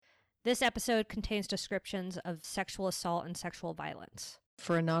This episode contains descriptions of sexual assault and sexual violence.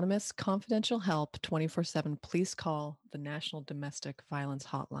 For anonymous, confidential help 24/7, please call the National Domestic Violence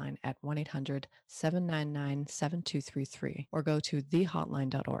Hotline at 1-800-799-7233 or go to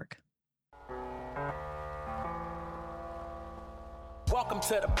thehotline.org. Welcome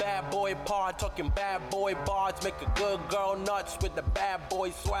to the Bad Boy Pod, talking bad boy bards, make a good girl nuts with the bad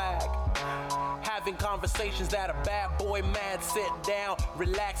boy swag. Having conversations that a bad boy mad, sit down,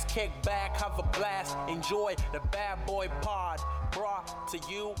 relax, kick back, have a blast, enjoy the Bad Boy Pod, brought to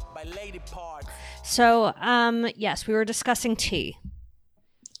you by Lady Pod. So, yes, we were discussing tea.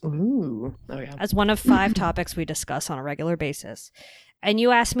 Ooh. Oh, yeah. As one of 5 topics we discuss on a regular basis. And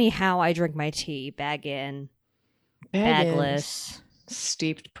you asked me how I drink my tea, bag in, bagless.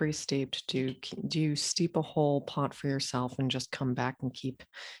 Steeped, pre-steeped. Do you steep a whole pot for yourself and just come back and keep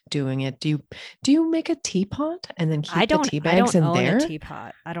doing it? Do you make a teapot and then keep the tea bags in there? I don't own a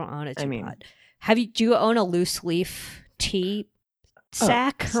teapot. I don't own a teapot. Do you own a loose leaf tea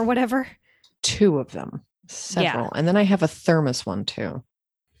sack or whatever? 2 of them. Several. Yeah. And then I have a thermos one too.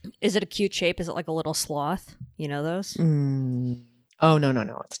 Is it a cute shape? Is it like a little sloth? You know those? Oh, no.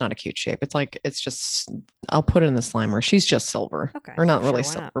 It's not a cute shape. It's just, I'll put it in the Slimer. She's just silver. Okay. Or not really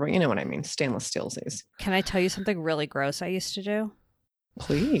silver, but you know what I mean. Stainless steelsies. Can I tell you something really gross I used to do?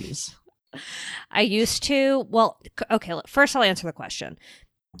 Please. I used to, first I'll answer the question.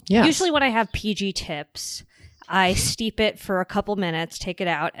 Yes. Usually when I have PG tips, I steep it for a couple minutes, take it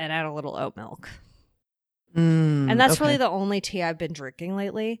out, and add a little oat milk. And that's really the only tea I've been drinking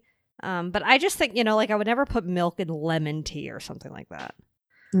lately. But I just think, I would never put milk in lemon tea or something like that.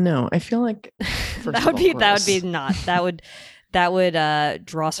 No, I feel like that would be not. That would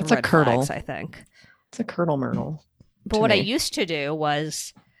draw some red flags, I think. It's a curdle myrtle. But what I used to do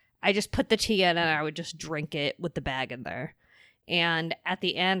was I just put the tea in and I would just drink it with the bag in there. And at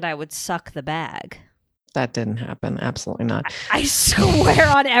the end, I would suck the bag. That didn't happen. Absolutely not. I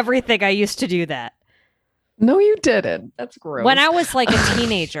swear on everything I used to do that. No, you didn't. That's gross. When I was like a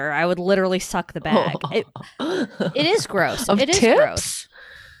teenager, I would literally suck the bag. It is gross. It is gross.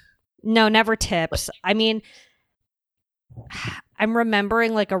 No, never tips. I mean, I'm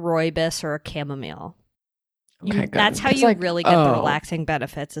remembering like a rooibos or a chamomile. Okay, good. That's how you really get the relaxing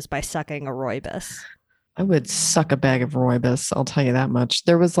benefits, is by sucking a rooibos. I would suck a bag of rooibos. I'll tell you that much.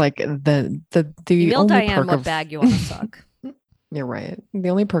 There was like the Email only Diane perk what of bag you want to suck. You're right. The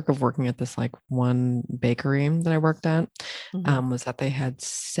only perk of working at this like one bakery that I worked at was that they had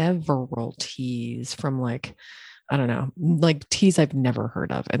several teas from like, I don't know, like teas I've never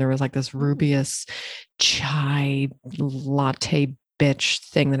heard of. And there was like this Rubius chai latte bitch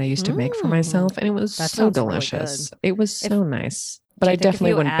thing that I used to make for myself. And it was so delicious. Really, it was so nice. But I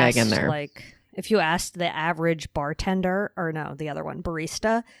definitely wouldn't bag in there. Like, if you asked the average bartender, or no, the other one,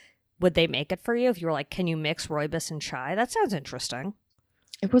 barista, would they make it for you if you were like, can you mix rooibos and chai? That sounds interesting.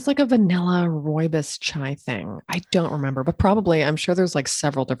 It was like a vanilla rooibos chai thing. I don't remember, but probably, I'm sure there's like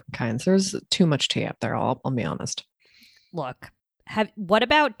several different kinds. There's too much tea up there. I'll be honest. Look, what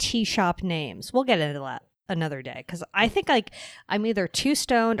about tea shop names? We'll get into that another day, because I think like I'm either too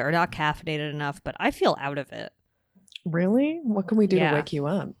stoned or not caffeinated enough, but I feel out of it. Really? What can we do to wake you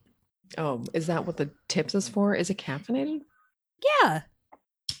up? Oh, is that what the tips is for? Is it caffeinated? Yeah.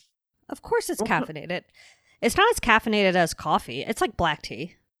 Of course it's caffeinated. It's not as caffeinated as coffee. It's like black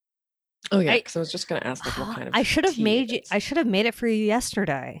tea. Oh yeah, because I was just going to ask like what kind of I should have made it for you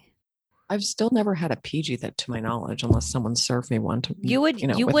yesterday. I've still never had a PG that, to my knowledge, unless someone served me one. You would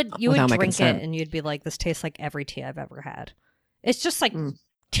drink it and you'd be like, this tastes like every tea I've ever had. It's just like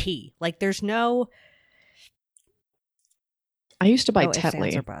tea. Like there's no. I used to buy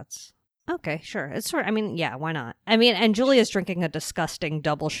Tetley. Okay, sure. It's sort of, I mean, yeah, why not? I mean, and Julia's drinking a disgusting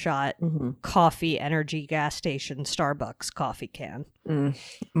double shot coffee energy gas station Starbucks coffee can.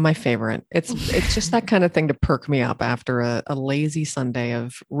 My favorite. It's just that kind of thing to perk me up after a lazy Sunday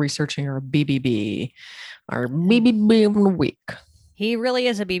of researching our BBB of the week. He really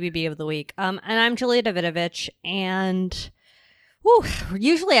is a BBB of the week. And I'm Julia Davidovich, and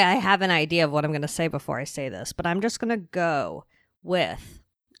usually I have an idea of what I'm going to say before I say this, but I'm just going to go with,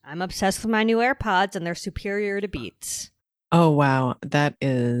 I'm obsessed with my new AirPods and they're superior to Beats. Oh, wow.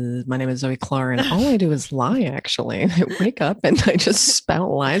 My name is Zoe Clark, and all I do is lie, actually. I wake up and I just spout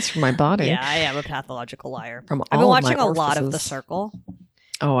lies from my body. Yeah, I am a pathological liar. I've been watching a lot of The Circle.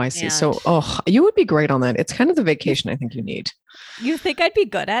 Oh, I see. So, you would be great on that. It's kind of the vacation I think you need. You think I'd be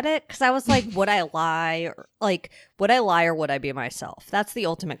good at it? Because I was like, would I lie? Would I lie or would I be myself? That's the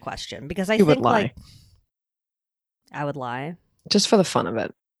ultimate question. Because I think like I would lie. Just for the fun of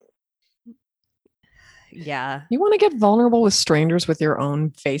it. Yeah. You want to get vulnerable with strangers with your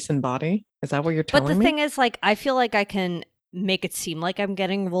own face and body? Is that what you're telling But the me? thing is, like, I feel like I can make it seem like I'm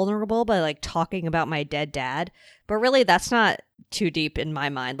getting vulnerable by like talking about my dead dad. But really, that's not too deep in my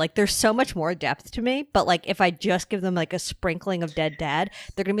mind. Like, there's so much more depth to me. But like, if I just give them like a sprinkling of dead dad,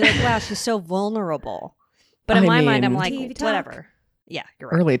 they're going to be like, wow, she's so vulnerable. But in my mind, I'm like, TV talk. whatever. Yeah, you're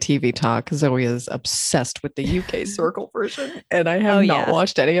right. Early TV talk. Zoe is obsessed with the UK Circle version, and I have not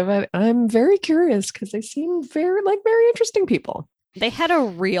watched any of it. I'm very curious because they seem very interesting people. They had a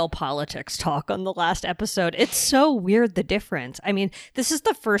real politics talk on the last episode. It's so weird, the difference. I mean, this is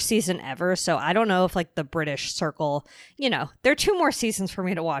the first season ever, so I don't know if like the British Circle, there are 2 more seasons for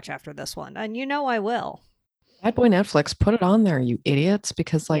me to watch after this one, and I will. Bad Boy Netflix, put it on there, you idiots,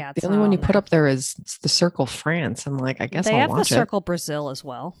 because the only one you put up there is the Circle France. And like, I guess they I'll have watch the Circle Brazil as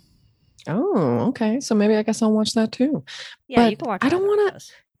well. Oh, okay. So maybe I guess I'll watch that too. Yeah, you can watch. I don't want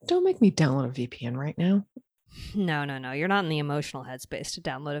to. Don't make me download a VPN right now. No. You're not in the emotional headspace to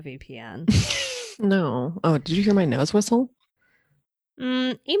download a VPN. No. Oh, did you hear my nose whistle?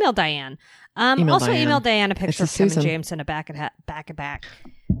 Email Diane. Email Diane a picture of Kevin James in a back.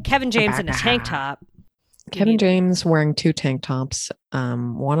 Kevin James in a tank top. Kevin James wearing 2 tank tops,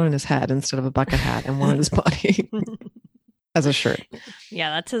 one on his head instead of a bucket hat, and one on his body as a shirt. Yeah,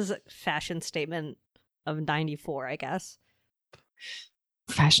 that's his fashion statement of 94, I guess.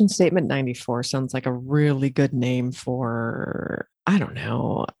 Fashion Statement 94 sounds like a really good name for, I don't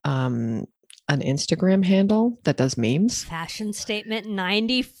know, an Instagram handle that does memes. Fashion Statement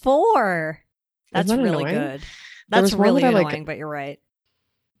 94. That's really good. That's really annoying, but you're right.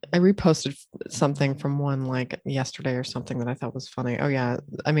 I reposted something from one like yesterday or something that I thought was funny. Oh yeah.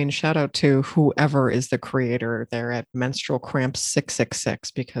 I mean, shout out to whoever is the creator there at Menstrual Cramp 666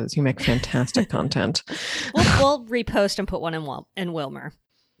 because you make fantastic content. We'll repost and put one in Wilmer.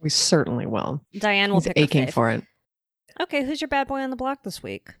 We certainly will. Diane will pick aching for it. Okay, who's your bad boy on the block this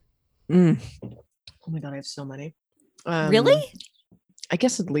week? Oh my God, I have so many. Really? I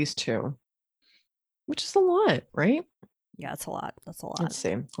guess at least 2, which is a lot, right? Yeah, it's a lot. That's a lot. Let's see.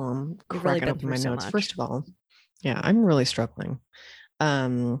 I'm really cracking up my so notes. much. First of all, yeah, I'm really struggling.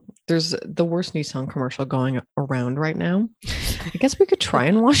 There's the worst Nissan commercial going around right now. I guess we could try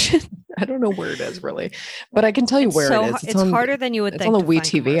and watch it. I don't know where it is really, but I can tell you where it is. It's harder than you would think. It's on the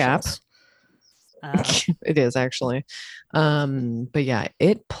WeTV app. Oh. It is actually. But yeah,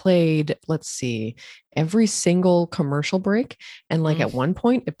 it played, let's see, every single commercial break. And like at one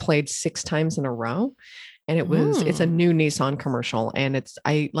point it played 6 times in a row. And it's a new Nissan commercial. And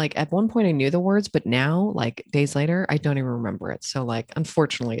at one point I knew the words, but now like days later, I don't even remember it. So like,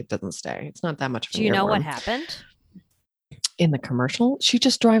 unfortunately it doesn't stay. It's not that much of an Do you know earworm. what happened? In the commercial? She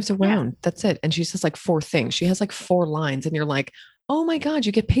just drives around. Yeah. That's it. And she says like 4 things. She has like 4 lines and you're like, oh my God,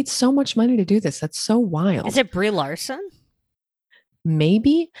 you get paid so much money to do this. That's so wild. Is it Brie Larson?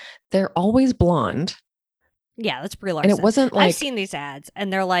 Maybe. They're always blonde. Yeah, that's Brie Larson. And it wasn't like, I've seen these ads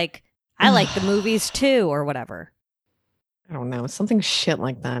and they're like, I like the movies too, or whatever. I don't know. Something shit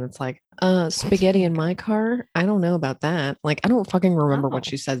like that. It's like, spaghetti in my car. I don't know about that. Like, I don't fucking remember what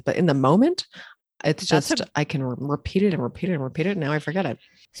she says, but in the moment, it's just, I can repeat it and repeat it and repeat it. And now I forget it.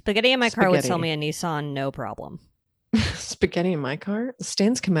 Spaghetti in my car would sell me a Nissan, no problem. Spaghetti in my car?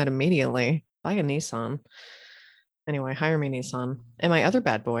 Stands come out immediately. Buy a Nissan. Anyway, hire me Nissan. And my other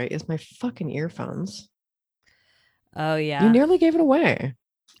bad boy is my fucking earphones. Oh, yeah. You nearly gave it away.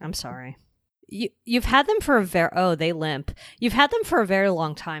 I'm sorry. You've had them for they limp. You've had them for a very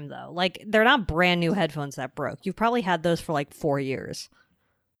long time though. Like they're not brand new headphones that broke. You've probably had those for like 4 years.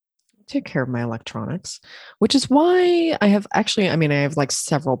 Take care of my electronics, which is why I have like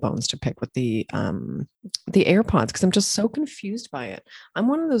several bones to pick with the AirPods because I'm just so confused by it. I'm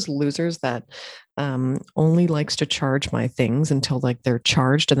one of those losers that only likes to charge my things until like they're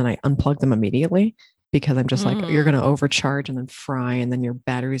charged and then I unplug them immediately. Because I'm just like, you're going to overcharge and then fry, and then your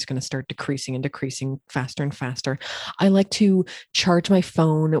battery is going to start decreasing and decreasing faster and faster. I like to charge my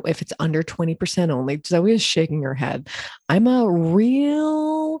phone if it's under 20% only. Zoe is shaking her head. I'm a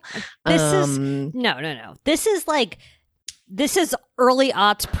real. No. This is early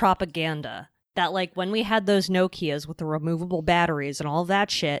aughts propaganda. That like when we had those Nokias with the removable batteries and all of that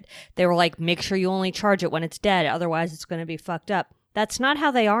shit, they were like, make sure you only charge it when it's dead. Otherwise, it's going to be fucked up. That's not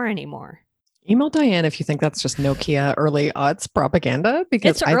how they are anymore. Email Diane if you think that's just Nokia early aughts propaganda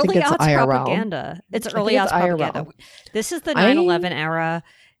because I think it's IRL. Propaganda. It's early aughts propaganda. This is the 9/11 era.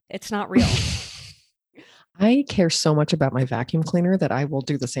 It's not real. I care so much about my vacuum cleaner that I will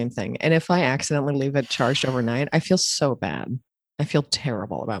do the same thing. And if I accidentally leave it charged overnight, I feel so bad. I feel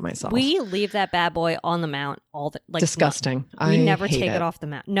terrible about myself. We leave that bad boy on the mount all the like disgusting. We never take it off the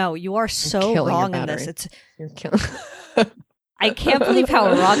mount. No, you are so wrong in this. You're killing. I can't believe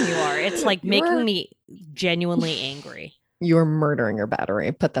how wrong you are. It's like making me genuinely angry. You're murdering your battery,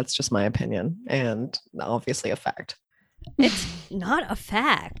 but that's just my opinion and obviously a fact. It's not a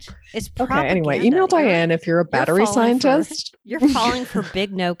fact. It's propaganda. Okay, anyway, email Diane if you're a battery scientist. You're falling for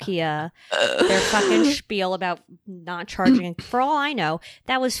big Nokia. Their fucking spiel about not charging. For all I know,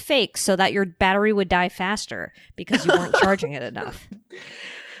 that was fake so that your battery would die faster because you weren't charging it enough.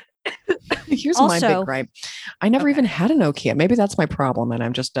 Here's my big gripe. I never even had a Nokia. Maybe that's my problem, and I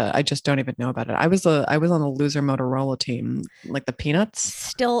just don't even know about it. I was on a loser Motorola team, like the Peanuts.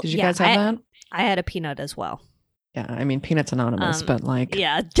 Still, did you guys have that? I had a Peanut as well. Yeah, I mean Peanuts Anonymous, but like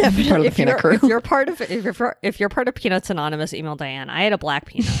yeah, definitely. Part of the Peanut crew. If you're part of Peanuts Anonymous, email Diane. I had a black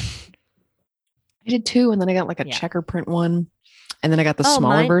Peanut. I did too, and then I got like a checker print one, and then I got the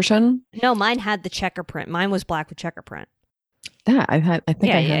smaller version. No, mine had the checker print. Mine was black with checker print. That I had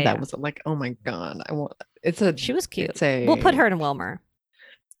that. Was like, oh my god, I want. She was cute. We'll put her in Wilmer.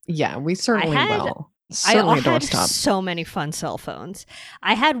 Yeah, we certainly will. I had so many fun cell phones.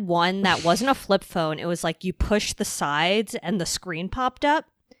 I had one that wasn't a flip phone. It was like you push the sides and the screen popped up.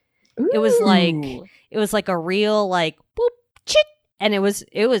 Ooh. It was like a real like boop chit, and it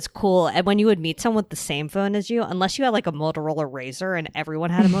was cool. And when you would meet someone with the same phone as you, unless you had like a Motorola Razr and everyone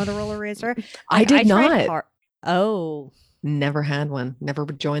had a Motorola Razr, I did not. Oh. Never had one. Never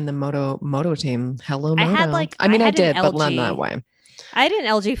joined the Moto team. Hello, Moto. I did, but not that way. I had an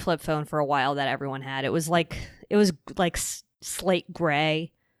LG flip phone for a while that everyone had. It was like slate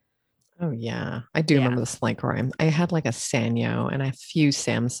gray. Oh yeah, I do remember the slate gray. I had like a Sanyo and a few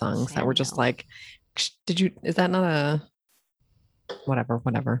Samsungs that were just like. Is that not a?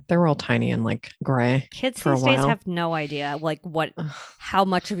 Whatever. They were all tiny and like gray. Kids these days have no idea like how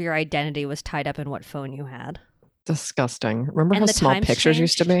much of your identity was tied up in what phone you had. Disgusting. Remember how small pictures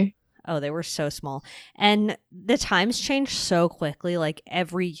used to be? Oh, they were so small. And the times changed so quickly. Like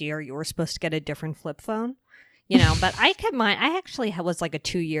every year you were supposed to get a different flip phone, but I kept mine. I actually was like a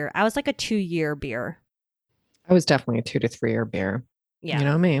 2-year. I was like a 2-year beer. I was definitely a 2 to 3 year beer. Yeah. You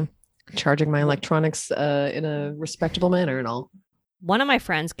know me. Charging my electronics in a respectable manner and all. One of my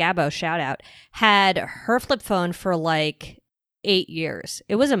friends, Gabbo, shout out, had her flip phone for like 8 years.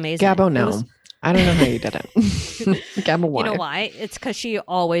 It was amazing. Gabbo, no. I don't know how you did it. Gabbo, why? You know why? It's because she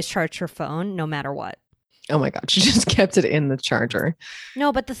always charged her phone no matter what. Oh my God. She just kept it in the charger.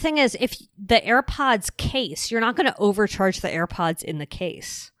 No, but the thing is, if the AirPods case, you're not going to overcharge the AirPods in the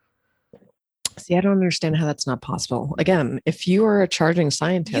case. See, I don't understand how that's not possible. Again, if you are a charging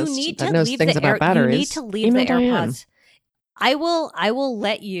scientist that knows things about batteries, you need to leave the AirPods. I will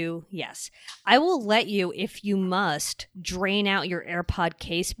let you, if you must, drain out your AirPod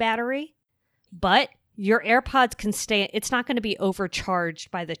case battery. But your AirPods can stay. It's not going to be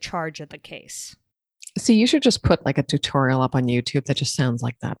overcharged by the charge of the case. See, you should just put like a tutorial up on YouTube that just sounds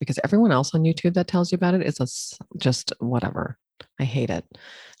like that, because everyone else on YouTube that tells you about it is just whatever. I hate it.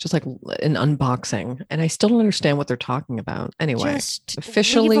 Just like an unboxing. And I still don't understand what they're talking about. Anyway, just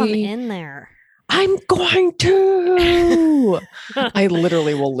officially leave them in there. I'm going to. I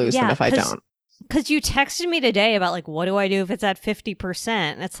literally will lose them if I don't. Because you texted me today about like, what do I do if it's at 50%?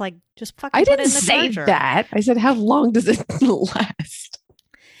 And it's like, just fucking I put didn't it in the say charger. that. I said, how long does it last?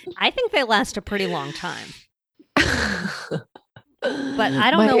 I think they last a pretty long time. But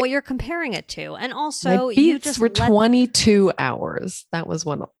I don't know what you're comparing it to. And also, my Beats were 22 hours. That was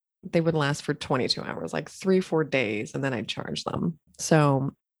when they would last for 22 hours, like 3-4 days, and then I'd charge them.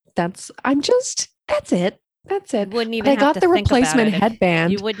 So that's it. That's it. Wouldn't even I got the replacement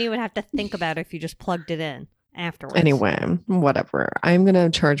headband. You wouldn't even have to think about it if you just plugged it in afterwards. Anyway, whatever. I'm going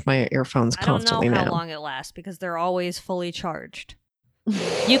to charge my earphones constantly now. I don't know how long it lasts because they're always fully charged.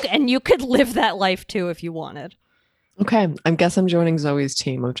 You could live that life too if you wanted. Okay. I guess I'm joining Zoe's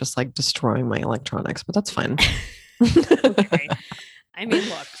team of just like destroying my electronics, but that's fine. Okay. I mean,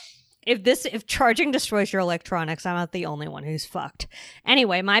 look. If charging destroys your electronics, I'm not the only one who's fucked.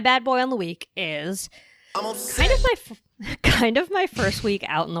 Anyway, my bad boy on the week is kind of my first week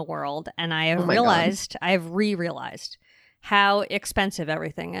out in the world, and I have realized how expensive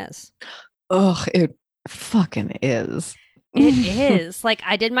everything is. Ugh, it fucking is. It is. Like,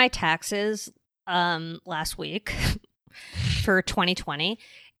 I did my taxes last week for 2020,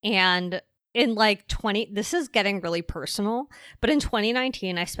 and in like this is getting really personal, but in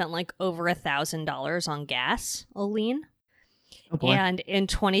 2019 I spent like over $1,000 on gas, Aline. Oh boy. And in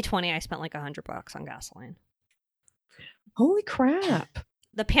 2020 I spent like $100 on gasoline. Holy crap.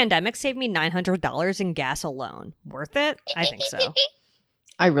 the pandemic saved me $900 in gas alone. Worth it? I think so.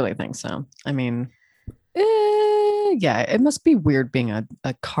 I really think so. I mean, yeah, it must be weird being a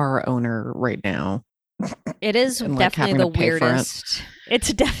car owner right now. It is And, like, definitely having the to pay for it. weirdest.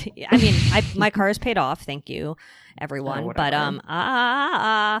 It's definitely. I mean, my car is paid off. Thank you, everyone. But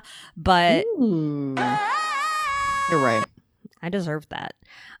whatever. but Ooh. You're right. I deserve that.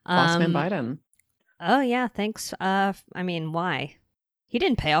 Bossman Biden. Oh yeah, thanks. I mean, why? He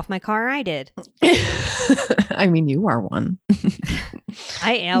didn't pay off my car. I did. I mean, you are one.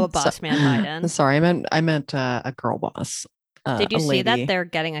 I am a boss man Biden. Sorry, I meant a girl boss. Did you a see that lady. they're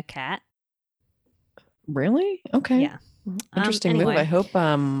getting a cat? Really? Okay. Yeah. Interesting move. Anyway. I hope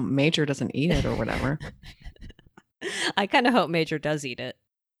Major doesn't eat it or whatever. I kind of hope Major does eat it.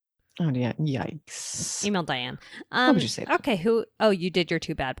 Oh yeah. Yikes. Email Diane. What would you say to Okay, who? Oh, you did your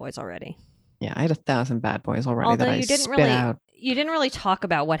 2 bad boys already. Yeah, I had 1,000 bad boys already Although that I you didn't spit really, out. you didn't really talk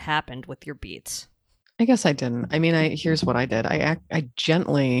about what happened with your beats. I guess I didn't. I mean, here's what I did. I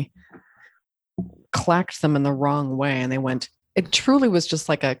gently clacked them in the wrong way, and they went. It truly was just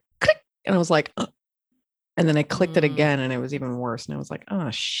like a click, and I was like, "Ugh." And then I clicked it again, and it was even worse. And I was like, oh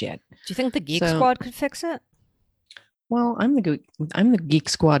shit. Do you think the Geek So- Squad could fix it? Well, I'm the Geek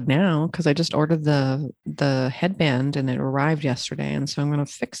Squad now because I just ordered the headband and it arrived yesterday, and so I'm gonna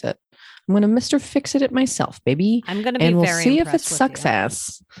fix it. I'm gonna Mr. Fix it myself, baby. I'm going to be And we'll very see if it impressed with sucks you.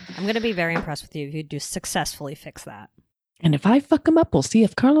 ass. I'm going to be very impressed with you if you do successfully fix that. And if I fuck them up, we'll see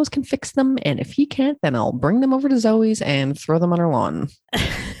if Carlos can fix them. And if he can't, then I'll bring them over to Zoe's and throw them on her lawn.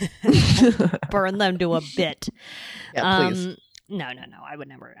 Burn them to a bit. Yeah, please. No. I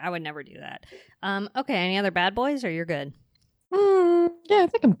would never do that. Okay, any other bad boys or you're good? Yeah, I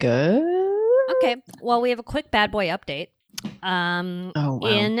think I'm good. Okay. Well, we have a quick bad boy update. Oh, wow.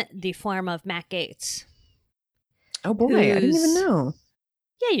 In the form of Matt Gaetz. Oh boy, I didn't even who's- know.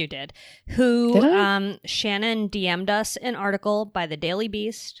 Yeah, you did. Who Did I? Shannon DM'd us an article by the Daily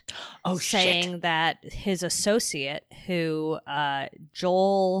Beast Oh, saying that his associate, who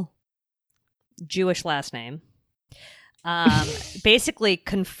Joel, Jewish last name, basically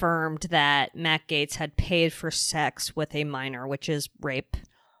confirmed that Matt Gaetz had paid for sex with a minor, which is rape.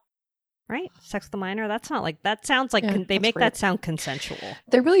 Right? Sex with a minor? That's not like, that sounds like Yeah, they that's make rape. that sound consensual.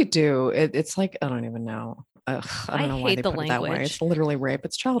 They really do. It's like, I don't even know. Ugh, I don't I know why hate they the put it that way. language. It's literally rape.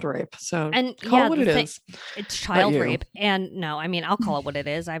 It's child rape. So And call yeah, it what the it thing- is. It's child you. rape. And no, I mean, I'll call it what it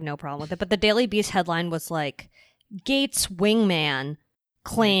is. I have no problem with it. But the Daily Beast headline was like, Gates wingman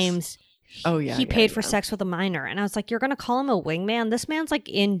claims Oh yeah, he yeah, paid for yeah. sex with a minor. And I was like, you're going to call him a wingman? This man's like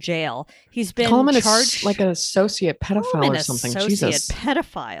in jail. He's been Call him charged like an associate Call him pedophile an or something. associate Jesus.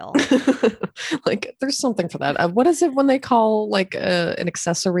 pedophile. Like there's something for that. What is it when they call like an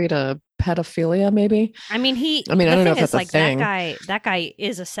accessory to pedophilia? Maybe. I mean, I the don't know thing if that's is, a like, thing. that guy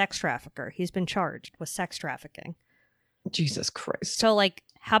is a sex trafficker. He's been charged with sex trafficking. Jesus Christ. So like,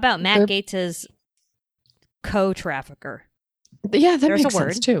 how about Matt They're- Gaetz's co-trafficker? Yeah, that There's a makes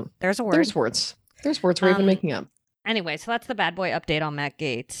sense word. too. There's a word. There's words. There's words we're even making up. Anyway, so that's the bad boy update on Matt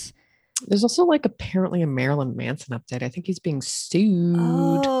Gaetz. There's also like apparently a Marilyn Manson update. I think he's being sued.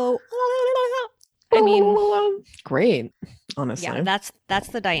 Oh, I mean, great. Honestly, yeah, that's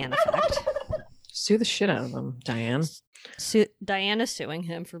the Diane effect. sue the shit out of them, Diane, Diane is suing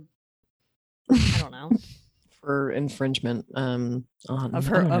him for I don't know for infringement on of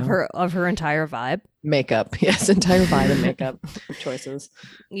I don't know, her entire vibe. makeup. Yes, entire vibe and makeup choices.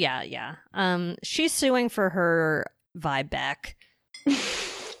 Yeah. She's suing for her vibe back.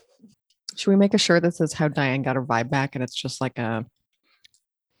 Should we make a shirt that says how Diane got her vibe back, and it's just like a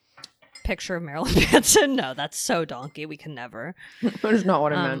Picture of Marilyn Manson. No, that's so donkey. We can never. that is not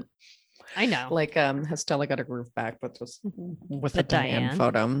what I meant. I know. Like has Stella got her groove back, but just with a But Diane Diane.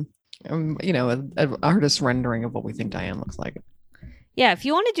 photo. You know, an artist rendering of what we think Diane looks like. Yeah, if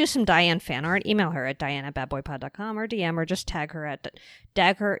you want to do some Diane fan art, email her at diane@badboypod.com or DM or just tag her at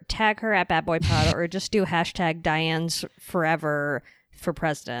badboypod or just do hashtag Diane's forever for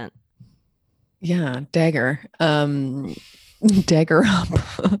president. Yeah, dagger. Dagger up.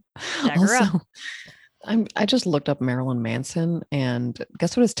 Dagger up. I just looked up Marilyn Manson, and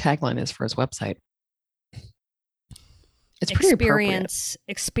guess what his tagline is for his website? It's pretty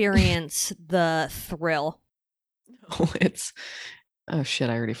Experience the thrill. appropriate. It's oh shit!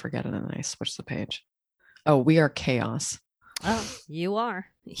 I already forget it, and I switched the page. Oh, we are chaos. Oh, you are.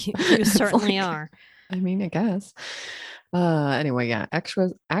 You certainly like- are. I mean, I guess. Anyway, yeah.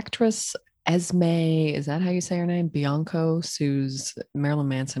 Actress Esme, is that how you say her name? Bianco sues Marilyn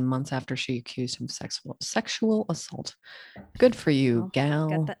Manson months after she accused him of sexual assault. Good for you, Well,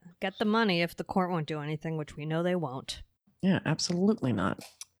 gal. Get the money if the court won't do anything, which we know they won't. Yeah, absolutely not.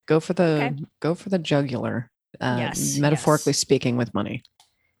 Go for the jugular. Yes, Metaphorically yes. speaking, with money.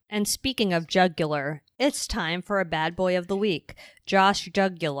 And speaking of jugular, it's time for a bad boy of the week, Josh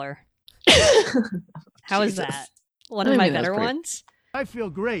Jugular. How is Jesus. that? One of my better ones? I feel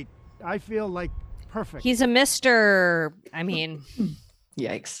great. I feel like perfect. He's a Mr. I mean,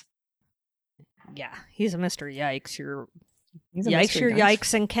 Yikes. yeah, he's a Mr. Yikes. He's a Yikes, Mr. your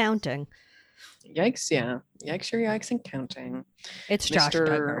yikes and counting. Yikes, yeah. Yikes, your yikes and counting. It's Josh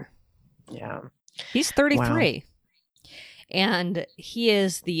Duggar. Yeah. He's 33. Wow. And he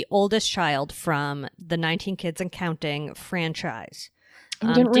is the oldest child from the 19 Kids and Counting franchise.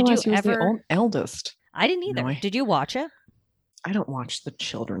 I didn't realize he was the eldest. I didn't either. No, Did you watch it? I don't watch the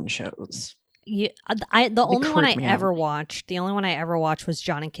children's shows. Yeah, the only one I ever watched was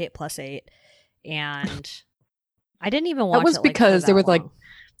John and Kate Plus 8. And I didn't even watch it. That was because they were like,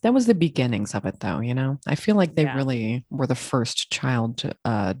 that was the beginnings of it, though, you know? I feel like they really were the first child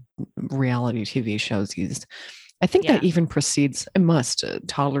reality TV shows used. I think that even precedes, it must,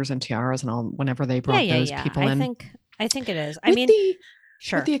 Toddlers and Tiaras and all, whenever they brought those people in. I think it is.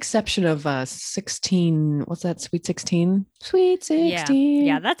 Sure. With the exception of 16, what's that, Sweet 16? Sweet 16.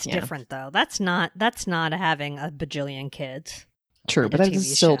 Yeah, that's different, though. That's not having a bajillion kids. True, but that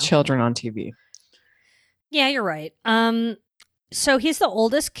is still children on TV. Yeah, you're right. So he's the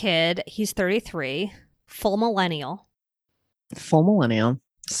oldest kid. He's 33, full millennial. Full millennial.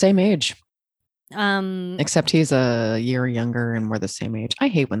 Same age. Except he's a year younger and we're the same age. I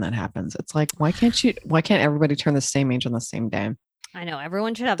hate when that happens. It's like, why can't everybody turn the same age on the same day? I know.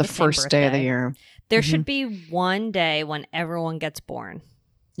 Everyone should have the first day of the year. There should be one day when everyone gets born.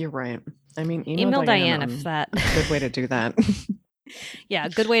 You're right. I mean, email Diane if that. Good way to do that. Yeah, a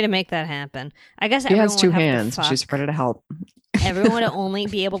good way to make that happen. I guess she has two hands. She's ready to help. Everyone would only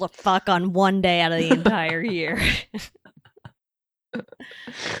be able to fuck on one day out of the entire year.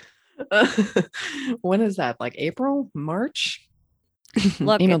 When is that? Like April? March?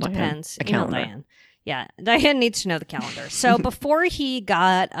 Look, it depends. Email Diane. Yeah, Diane needs to know the calendar. So before he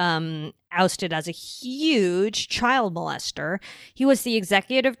got ousted as a huge child molester, he was the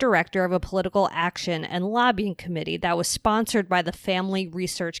executive director of a political action and lobbying committee that was sponsored by the Family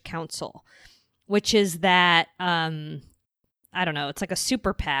Research Council, which is that, I don't know, it's like a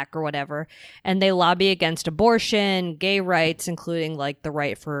super PAC or whatever, and they lobby against abortion, gay rights, including like the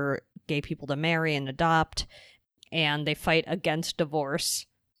right for gay people to marry and adopt, and they fight against divorce.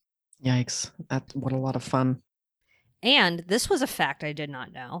 Yikes. What a lot of fun. And this was a fact I did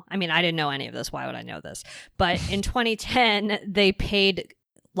not know. I mean, I didn't know any of this. Why would I know this? But in 2010, they paid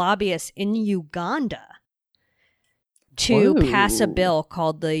lobbyists in Uganda to pass a bill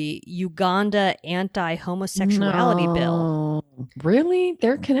called the Uganda Anti-Homosexuality Bill. Really?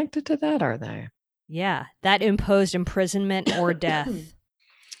 They're connected to that, are they? Yeah. That imposed imprisonment or death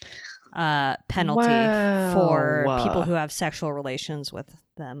penalty for people who have sexual relations with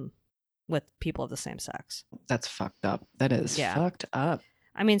them. With people of the same sex. That's fucked up. That is fucked up.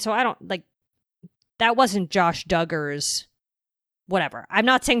 I mean, so I don't like that wasn't Josh Duggar's whatever. I'm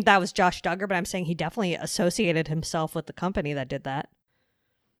not saying that was Josh Duggar, but I'm saying he definitely associated himself with the company that did that.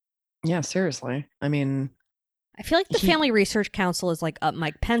 Yeah, seriously. I mean, I feel like the Family Research Council is like up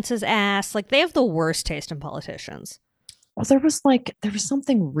Mike Pence's ass. Like they have the worst taste in politicians. Well, there was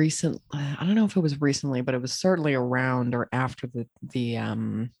something recent. I don't know if it was recently, but it was certainly around or after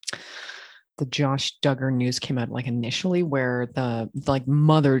the Josh Duggar news came out, like initially, where the like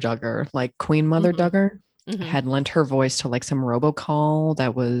Mother Duggar, like Queen Mother Duggar, had lent her voice to like some robocall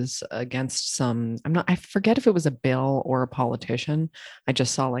that was against some. I forget if it was a bill or a politician. I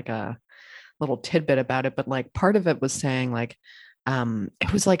just saw like a little tidbit about it, but like part of it was saying like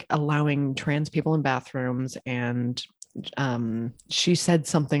it was like allowing trans people in bathrooms, and she said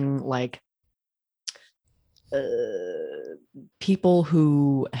something like people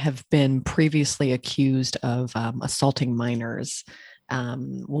who have been previously accused of assaulting minors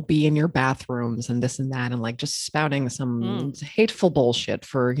will be in your bathrooms and this and that, and like just spouting some hateful bullshit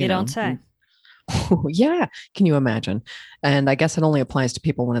for you know, don't say. Yeah, can you imagine? And I guess it only applies to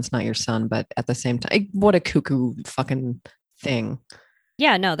people when it's not your son, but at the same time, what a cuckoo fucking thing.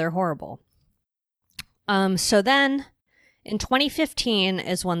 Yeah, no, they're horrible. So then in 2015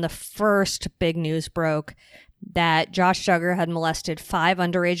 is when the first big news broke that Josh Duggar had molested 5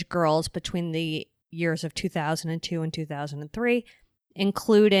 underage girls between the years of 2002 and 2003,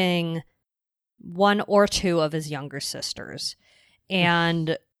 including 1 or 2 of his younger sisters.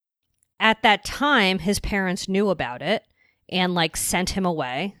 And at that time, his parents knew about it and like sent him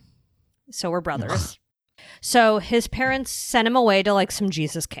away. So we're brothers. So his parents sent him away to like some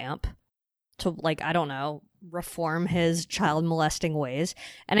Jesus camp to like, I don't know, reform his child molesting ways.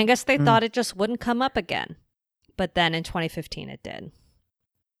 And I guess they thought it just wouldn't come up again. But then in 2015, it did.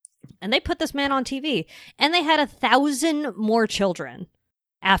 And they put this man on TV. And they had 1,000 more children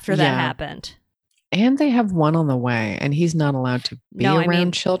after that happened. And they have one on the way. And he's not allowed to be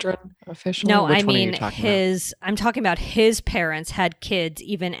around children officially? No, Which I mean, I'm talking about his parents had kids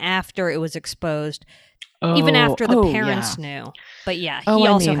even after it was exposed. Even after the parents knew. But yeah, he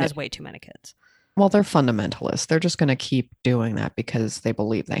also has way too many kids. Well, they're fundamentalists. They're just going to keep doing that because they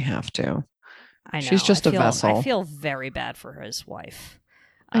believe they have to. I know. She's just a vessel. I feel very bad for his wife.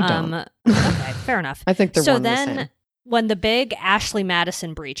 I don't. Okay, fair enough. I think they're so one then, the same. When the big Ashley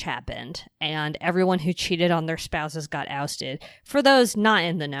Madison breach happened and everyone who cheated on their spouses got ousted, for those not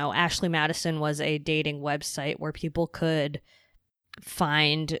in the know, Ashley Madison was a dating website where people could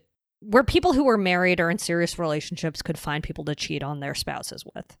find... where people who were married or in serious relationships could find people to cheat on their spouses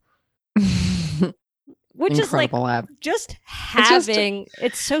with. Which Incredible is like app. just having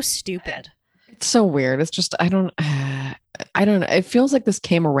it's so stupid. It's so weird. It's just I don't know. It feels like this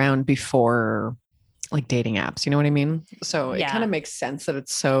came around before like dating apps. You know what I mean? So it kind of makes sense that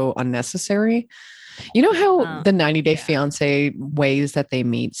it's so unnecessary. You know how the 90 Day Fiance ways that they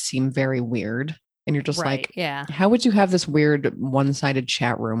meet seem very weird? And you're just how would you have this weird one-sided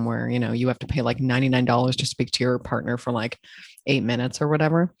chat room where, you know, you have to pay like $99 to speak to your partner for like 8 minutes or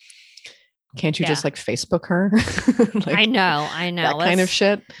whatever? Can't you just like Facebook her? Like, I know. That kind of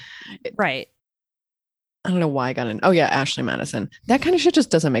shit. Right. I don't know why I got in. Oh yeah, Ashley Madison. That kind of shit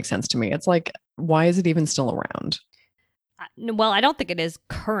just doesn't make sense to me. It's like, why is it even still around? Well, I don't think it is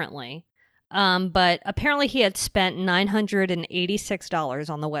currently. But apparently he had spent $986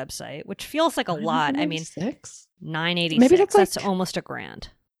 on the website, which feels like a lot. I mean, $986. Maybe that's almost $1,000.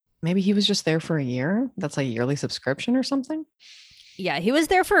 Maybe he was just there for a year. That's a yearly subscription or something. Yeah, he was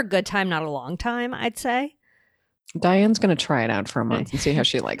there for a good time, not a long time, I'd say. Diane's going to try it out for a month and see how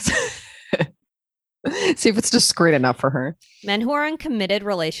she likes it. See if it's discreet enough for her. Men who are in committed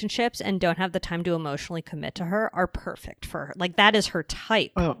relationships and don't have the time to emotionally commit to her are perfect for her. Like, that is her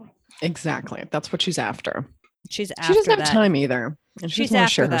type. Oh, exactly. That's what she's after. She doesn't have time either. And she's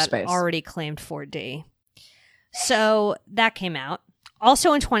after that space. Already claimed 4D. So that came out.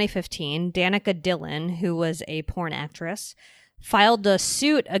 Also in 2015, Danica Dillon, who was a porn actress, filed a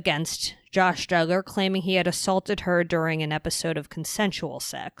suit against Josh Duggar, claiming he had assaulted her during an episode of consensual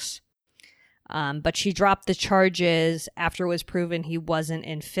sex. But she dropped the charges after it was proven he wasn't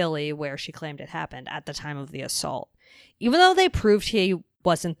in Philly, where she claimed it happened at the time of the assault. Even though they proved he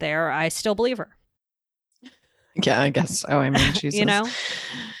wasn't there, I still believe her. Yeah, I guess. Oh, I mean, Jesus. You know?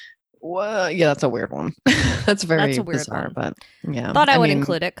 Well, yeah, that's a weird one. That's a weird bizarre, one. But yeah. Thought I would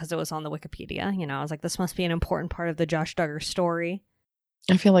include it because it was on the Wikipedia. You know, I was like, this must be an important part of the Josh Duggar story.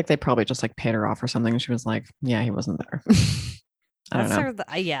 I feel like they probably just like paid her off or something. And she was like, yeah, he wasn't there. I don't know.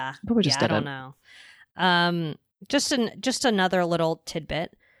 Probably just I don't know. Just another little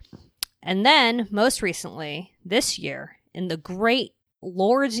tidbit. And then most recently, this year, in the great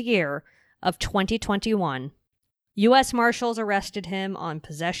Lord's year of 2021, U.S. Marshals arrested him on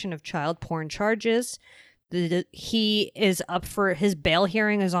possession of child porn charges. He is up for his bail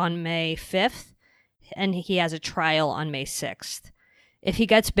hearing is on May 5th, and he has a trial on May 6th. If he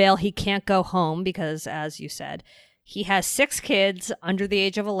gets bail, he can't go home because, as you said, he has 6 kids under the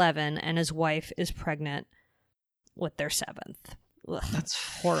age of 11, and his wife is pregnant with their 7th. Ugh, that's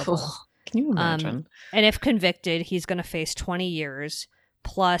horrible. Can you imagine? And if convicted, he's going to face 20 years.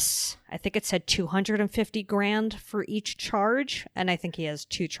 Plus, I think it said $250,000 for each charge. And I think he has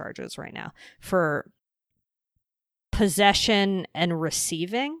 2 charges right now for possession and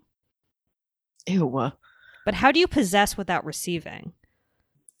receiving. Ew. But how do you possess without receiving?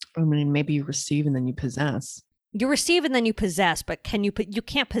 I mean, maybe you receive and then you possess. You receive and then you possess, but you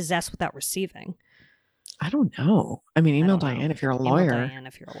can't possess without receiving. I don't know. I mean, email Diane if you're a lawyer.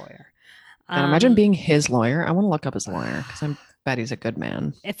 And imagine being his lawyer. I want to look up his lawyer because I bet he's a good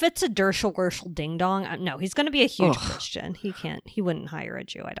man. If it's a Dershel Gershel Ding Dong, no, he's going to be a huge Christian. He wouldn't hire a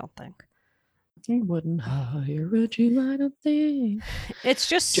Jew, I don't think. He wouldn't hire a Jew, I don't think. It's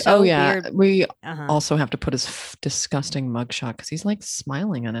just so weird. We also have to put his disgusting mugshot because he's like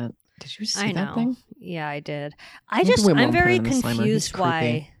smiling in it. Did you see that thing? Yeah, I did. I'm very confused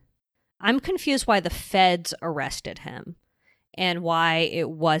I'm confused why the feds arrested him and why it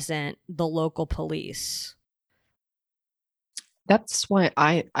wasn't the local police. That's why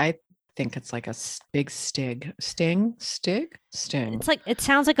I think it's like a big sting. It's like, it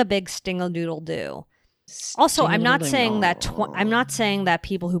sounds like a big sting-a-doodle-doo. Also, I'm not saying that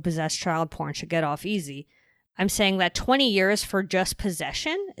people who possess child porn should get off easy. I'm saying that 20 years for just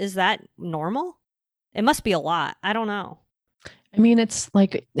possession, is that normal? It must be a lot. I don't know. I mean, it's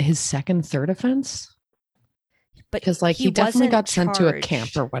like his second, third offense. But because like he definitely wasn't got sent to a charged. camp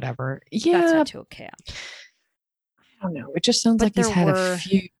or whatever. Got Yeah, sent to a camp. I don't know. It just sounds But like he's there had were- a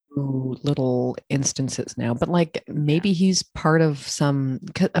few little instances now, but like maybe he's part of some.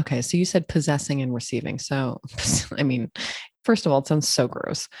 Okay, so you said possessing and receiving. So, I mean, first of all, it sounds so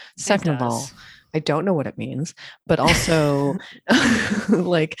gross. Second of all, does. I don't know what it means, but also,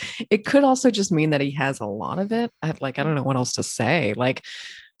 like, it could also just mean that he has a lot of it. I don't know what else to say. Like,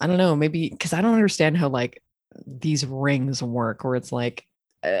 I don't know, maybe because I don't understand how like these rings work, where it's like,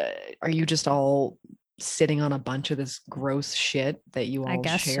 are you just all sitting on a bunch of this gross shit that you I all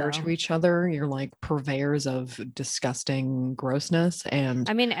guess share so. to each other? You're like purveyors of disgusting grossness. And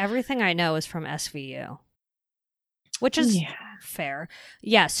I mean, everything I know is from SVU, which is yeah. fair.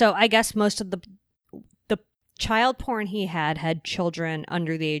 Yeah, so I guess most of the child porn he had children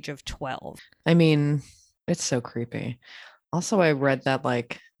under the age of 12. I mean, it's so creepy. Also, I read that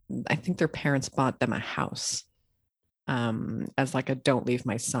like I think their parents bought them a house as like a don't leave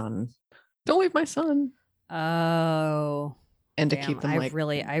my son. Don't leave my son. Oh. And to Damn, keep them like I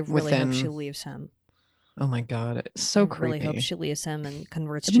really within... hope she leaves him. Oh my god, it's so I creepy. really hope she leaves him and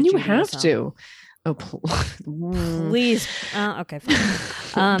converts I mean, to you have Judaism. to. Oh, Please. Okay,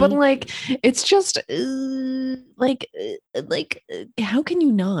 fine. But like, it's just how can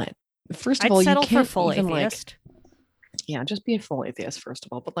you not? First of I'd all, you settle can't for full even atheist. yeah, just be a full atheist first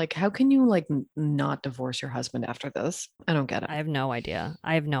of all. But like, how can you like not divorce your husband after this? I don't get it. I have no idea.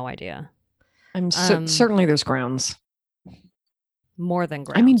 I'm certainly there's grounds. More than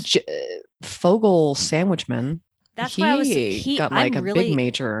grounds. I mean, Fogel Sandwichman. That's why I was. Got like a big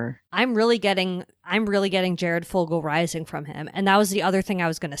major. I'm really getting Jared Fogle rising from him, and that was the other thing I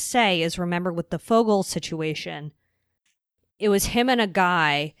was going to say. Is remember with the Fogle situation, it was him and a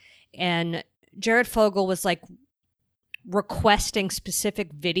guy, and Jared Fogle was like requesting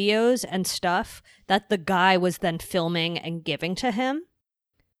specific videos and stuff that the guy was then filming and giving to him.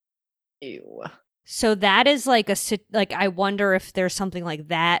 Ew. So that is like I wonder if there's something like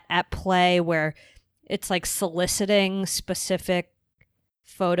that at play where it's like soliciting specific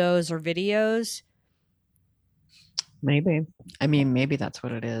photos or videos. Maybe. I mean, maybe that's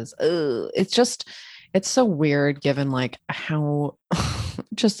what it is. It's so weird given like how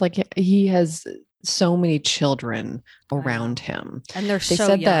just like he has so many children around him. And they so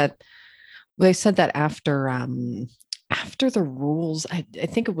said young. They said that after the rules, I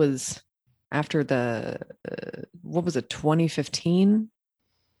think it was after the what was it, 2015?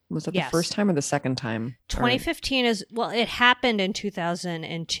 Was that the first time or the second time? 2015 is, well, it happened in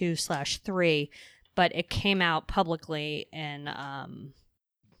 2002/3, but it came out publicly in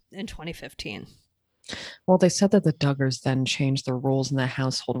 2015. Well, they said that the Duggars then changed the rules in the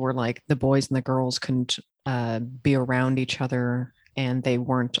household where like the boys and the girls couldn't be around each other, and they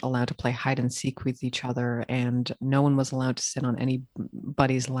weren't allowed to play hide and seek with each other, and no one was allowed to sit on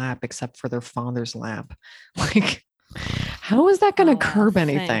anybody's lap except for their father's lap. Like, how is that going to curb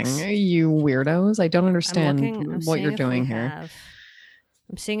anything? You weirdos. I don't understand what you're doing here.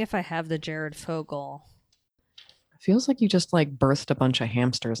 I'm seeing if I have the Jared Fogle. It feels like you just like birthed a bunch of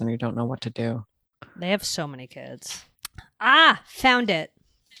hamsters and you don't know what to do. They have so many kids. Ah, found it.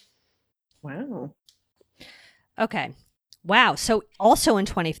 Wow. Okay. Wow. So also in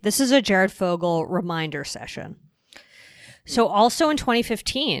this is a Jared Fogle reminder session. So also in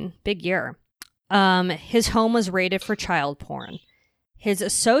 2015, big year, his home was raided for child porn. His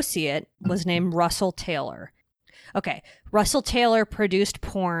associate was named Russell Taylor. Okay. Russell Taylor produced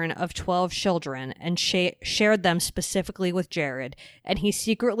porn of 12 children and shared them specifically with Jared. And he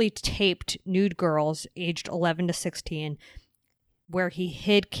secretly taped nude girls aged 11 to 16 where he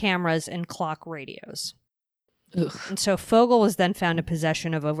hid cameras in clock radios. Ugh. And so Fogle was then found in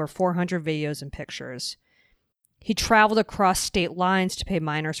possession of over 400 videos and pictures. He traveled across state lines to pay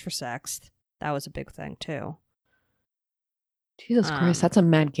minors for sex. That was a big thing too. Jesus Christ, that's a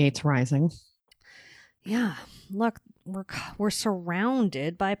Matt Gaetz rising. Yeah, look, we're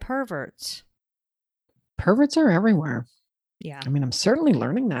surrounded by perverts. Perverts are everywhere. Yeah, I mean, I'm certainly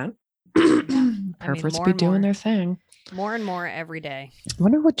learning that. Perverts be doing their thing. More and more every day. I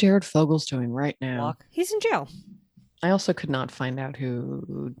wonder what Jared Fogle's doing right now. He's in jail. I also could not find out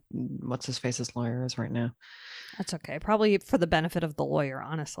what's his face's lawyer is right now. That's okay. Probably for the benefit of the lawyer,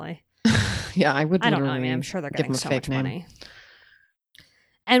 honestly. Yeah, I would. I don't know. I mean, I'm sure they're getting so much name. money.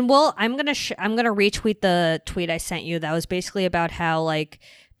 And I'm gonna retweet the tweet I sent you. That was basically about how like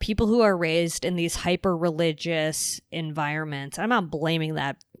people who are raised in these hyper religious environments. I'm not blaming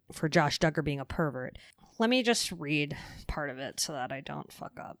that for Josh Duggar being a pervert. Let me just read part of it so that I don't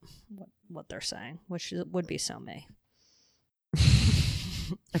fuck up what they're saying, which would be so me.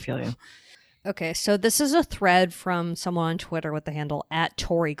 I feel you. Okay, so this is a thread from someone on Twitter with the handle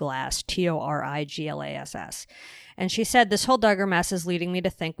 @ToriGlass, TORIGLASS. And she said, this whole Duggar mess is leading me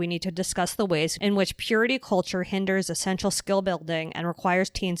to think we need to discuss the ways in which purity culture hinders essential skill building and requires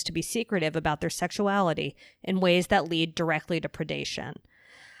teens to be secretive about their sexuality in ways that lead directly to predation.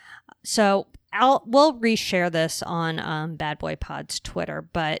 So we'll reshare this on Bad Boy Pod's Twitter,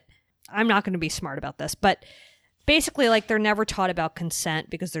 but I'm not going to be smart about this. But basically, like, they're never taught about consent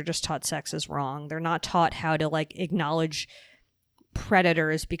because they're just taught sex is wrong. They're not taught how to, like, acknowledge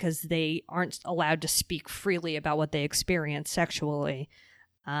predators because they aren't allowed to speak freely about what they experience sexually.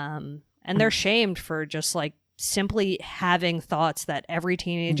 And they're shamed for just, like, simply having thoughts that every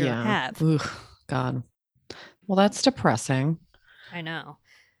teenager have. Ugh, God. Well, that's depressing. I know.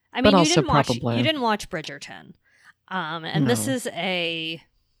 I mean, but you didn't watch Bridgerton. And this is a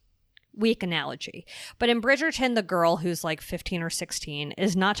weak analogy. But in Bridgerton, the girl who's like 15 or 16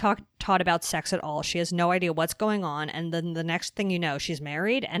 is not taught about sex at all. She has no idea what's going on. And then the next thing you know, she's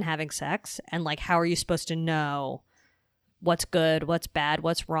married and having sex. And like, how are you supposed to know what's good, what's bad,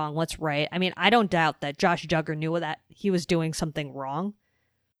 what's wrong, what's right? I mean, I don't doubt that Josh Duggar knew that he was doing something wrong.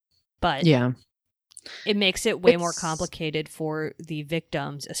 But yeah, it makes it way more complicated for the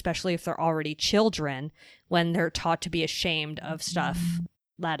victims, especially if they're already children, when they're taught to be ashamed of stuff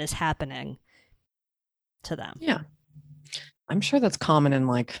that is happening to them. Yeah. I'm sure that's common in,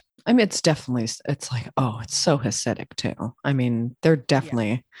 like, I mean, it's like, oh, it's so Hasidic too. I mean, they're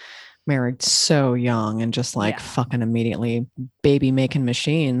definitely married so young and just like fucking immediately baby making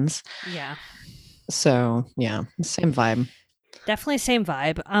machines. Yeah. So yeah, same vibe. Definitely same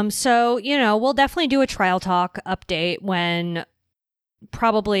vibe. So, you know, we'll definitely do a trial talk update when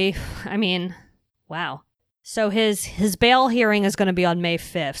probably, I mean, wow. So his bail hearing is going to be on May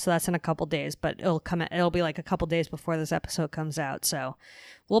 5th. So that's in a couple days, but it'll be like a couple days before this episode comes out. So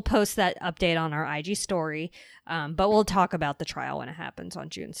we'll post that update on our IG story. But we'll talk about the trial when it happens on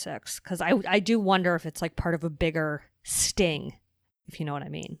June 6th. Cause I do wonder if it's like part of a bigger sting, if you know what I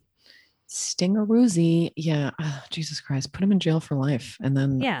mean. Stingaroozy. Yeah. Oh, Jesus Christ. Put him in jail for life. And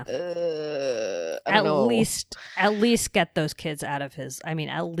then at least get those kids out of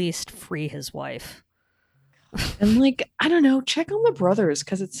at least free his wife. And like, I don't know, check on the brothers,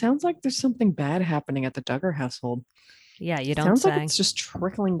 because it sounds like there's something bad happening at the Duggar household. Yeah, you don't sounds say. like it's just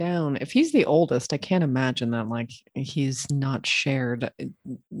trickling down. If he's the oldest, I can't imagine that like he's not shared,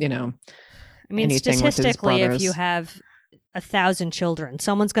 you know. I mean, statistically, if you have 1,000 children,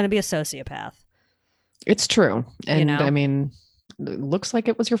 someone's going to be a sociopath. It's true. And you know? I mean, it looks like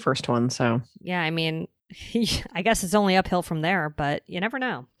it was your first one, so. Yeah, I mean, I guess it's only uphill from there, but you never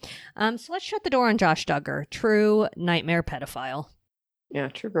know. So let's shut the door on Josh Duggar, true nightmare pedophile. Yeah,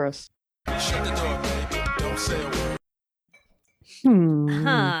 true gross. Shut the door, baby. Don't say a word.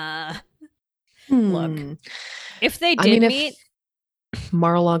 Look, if they did meet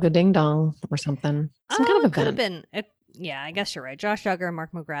Mar-a-Lago Ding Dong or something, some kind of event. Could have been. Yeah, I guess you're right. Josh Duggar and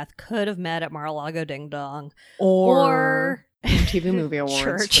Mark McGrath could have met at Mar-a-Lago Ding Dong, or TV Movie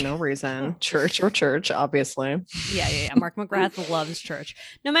Awards for no reason. Church, obviously. Yeah. Mark McGrath loves church.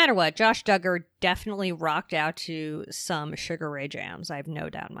 No matter what, Josh Duggar definitely rocked out to some Sugar Ray jams. I have no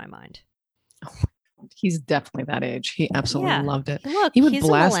doubt in my mind. Oh, he's definitely that age. He absolutely loved it. Look, he would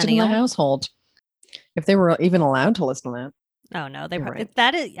blast it in the household if they were even allowed to listen to that. Oh no,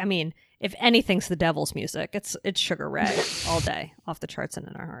 that is. I mean, if anything's the devil's music, it's Sugar Ray all day, off the charts and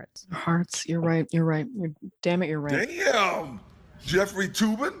in our hearts. Hearts, you're right. Damn it, you're right. Damn, Jeffrey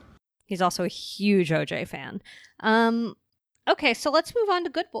Toobin. He's also a huge OJ fan. Okay, so let's move on to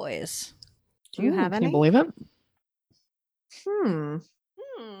Good Boys. Do you have any? Can you believe it? I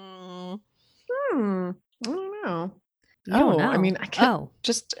don't know. You don't know. I mean, I'm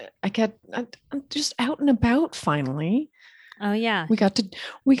just out and about finally. Oh yeah. We got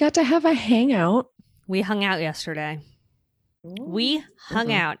to have a hangout. We hung out yesterday. We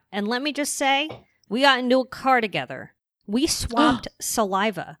hung out, and let me just say, we got into a car together. We swapped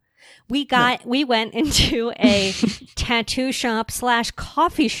saliva. We went into a tattoo shop /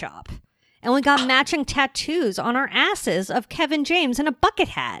 coffee shop, and we got matching tattoos on our asses of Kevin James and a bucket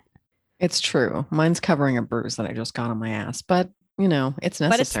hat. It's true. Mine's covering a bruise that I just got on my ass, but you know, it's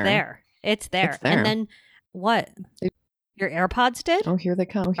necessary. But it's there. And then what? Your AirPods did? Oh, here they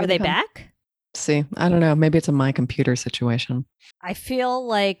come. Are they back? See, I don't know. Maybe it's a my computer situation. I feel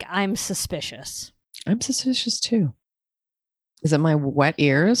like I'm suspicious. I'm suspicious too. Is it my wet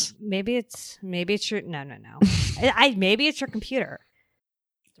ears? Maybe it's your no. Maybe it's your computer.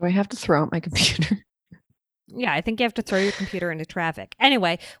 Do I have to throw out my computer? Yeah, I think you have to throw your computer into traffic.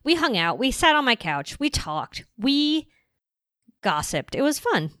 Anyway, we hung out. We sat on my couch. We talked. We gossiped. It was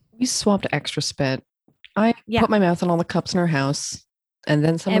fun. We swapped extra spit. I Yeah. put my mouth on all the cups in her house and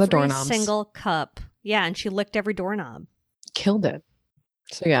then some of the doorknobs. Every single cup. Yeah, and she licked every doorknob. Killed it.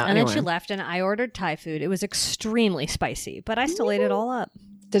 So yeah, And anyway. then she left and I ordered Thai food. It was extremely spicy, but I still ate it all up.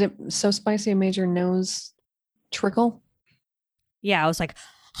 Did it so spicy it made your nose trickle? Yeah, I was like,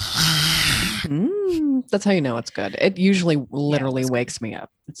 That's how you know it's good. It usually literally it's wakes me up.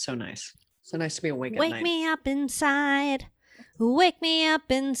 It's so nice. So nice to be awake at night. wake me up inside. Wake me up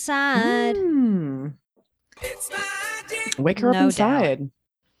inside. Wake her up No inside.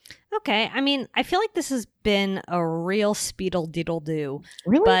 Okay, I mean, I feel like this has been a real speedle diddle do.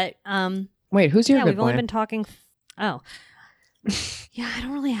 Really? But wait, who's your yeah, good we've boy? only been talking. Oh, yeah, I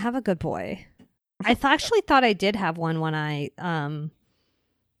don't really have a good boy. I actually thought I did have one when I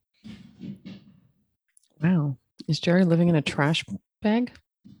Wow. Is Jerry living in a trash bag?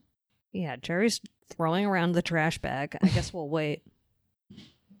 Yeah, Jerry's throwing around the trash bag. I guess we'll wait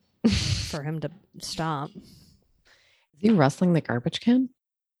for him to stop. Is he rustling the garbage can?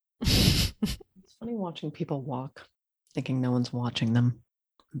 It's funny watching people walk, thinking no one's watching them.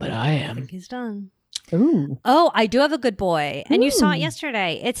 But I I am. think he's done. Ooh. Oh, I do have a good boy. And you saw it Ooh.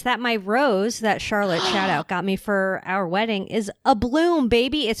 yesterday. It's that my rose that Charlotte shout out got me for our wedding is a bloom,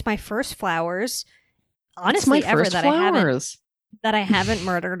 baby. It's my first flowers. Honestly, it's my ever first that flowers. I haven't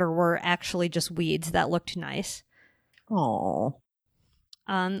murdered or were actually just weeds that looked nice. Oh.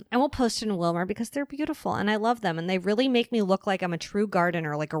 And we'll post it in Wilmer because they're beautiful and I love them and they really make me look like I'm a true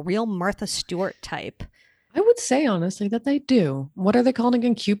gardener, like a real Martha Stewart type. I would say honestly that they do. What are they called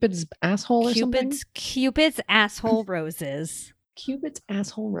again? Cupid's asshole or something? Cupid's asshole roses. Cupid's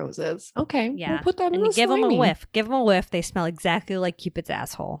asshole roses. Okay. Yeah. We'll put that in And the you give them a slimy. whiff. Give them a whiff. They smell exactly like Cupid's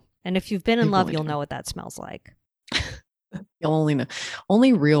asshole. And if you've been in They love, really you'll do. know what that smells like. You'll only know.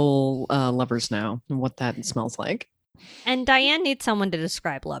 Only real lovers know what that smells like. And Diane needs someone to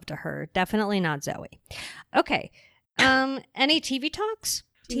describe love to her. Definitely not Zoe. Okay. Any TV talks?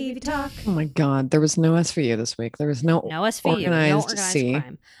 TV talk. Oh my God. There was no SVU this week. There was no No SVU. No organized organized C.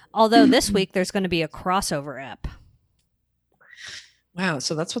 crime. Although this week there's going to be a crossover ep. Wow.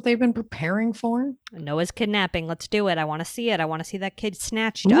 So that's what they've been preparing for? Noah's kidnapping. Let's do it. I want to see it. I want to see that kid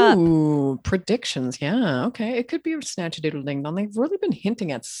snatched up. Ooh, predictions. Yeah. Okay. It could be a snatch a doodle ding dong. They've really been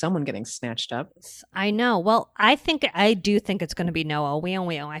hinting at someone getting snatched up. I know. Well, I do think it's going to be Noah. Weo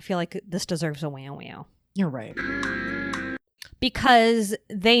weo. I feel like this deserves a weo weo. You're right. Because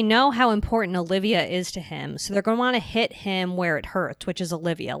they know how important Olivia is to him. So they're going to want to hit him where it hurts, which is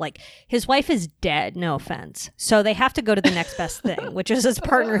Olivia. Like, his wife is dead, no offense. So they have to go to the next best thing, which is his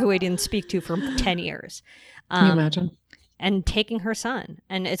partner who he didn't speak to for 10 years. Can you imagine? And taking her son.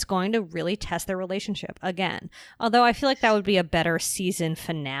 And it's going to really test their relationship again. Although I feel like that would be a better season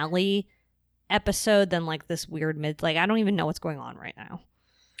finale episode than like this weird like, I don't even know what's going on right now.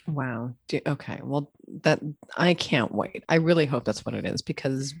 Wow. Okay. Well, that I can't wait. I really hope that's what it is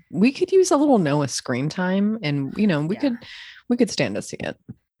because we could use a little Noah screen time, and we could stand to see it.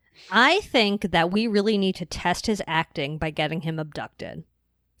 I think that we really need to test his acting by getting him abducted.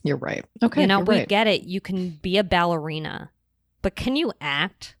 You're right. Okay. we right. get it. You can be a ballerina, but can you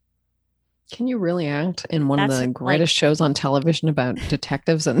act? Can you really act in one of That's the like- greatest shows on television about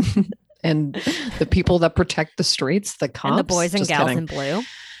detectives and and the people that protect the streets, the cops, And the boys and Just gals kidding. in blue?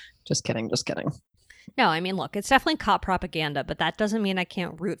 Just kidding. Just kidding. No, I mean, look, it's definitely cop propaganda, but that doesn't mean I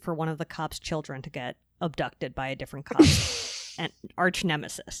can't root for one of the cops' children to get abducted by a different cop and arch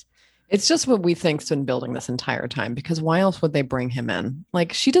nemesis. It's just what we think's been building this entire time, because why else would they bring him in?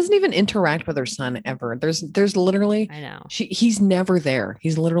 Like, she doesn't even interact with her son ever. There's literally I know. he's never there.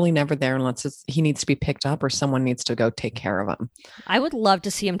 He's literally never there unless he needs to be picked up or someone needs to go take care of him. I would love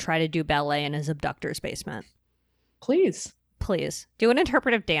to see him try to do ballet in his abductor's basement. Please. Please do an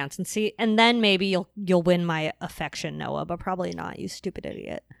interpretive dance and see, and then maybe you'll win my affection, Noah, but probably not, you stupid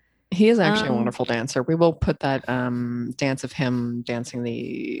idiot. He is actually a wonderful dancer. We will put that dance of him dancing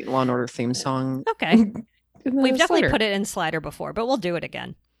the Law and Order theme song. Okay. in the We've definitely slider. put it in Slider before, but we'll do it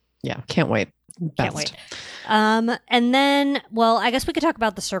again. Yeah, can't wait. Can't Best. wait. And then, well, I guess we could talk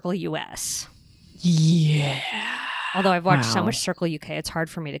about the Circle US. Yeah. Although I've watched so Wow. much Circle UK, it's hard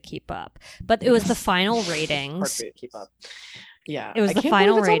for me to keep up. But it was the final Hard for ratings. me to keep up. Yeah. It was I the can't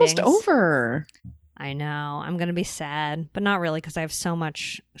final believe it's ratings. almost over. I know. I'm gonna be sad, but not really because I have so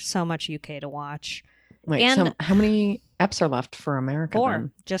much UK to watch. Wait, And- so how many eps are left for America? 4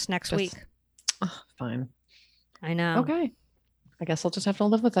 then? just next Just- week. Oh, fine. I know. Okay. I guess I'll just have to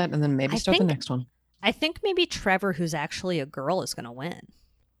live with that and then maybe I start the think- next one. I think maybe Trevor, who's actually a girl, is gonna win.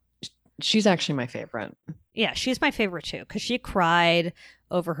 She's actually my favorite. Yeah, she's my favorite too because she cried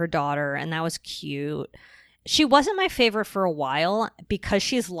over her daughter and that was cute. She wasn't my favorite for a while because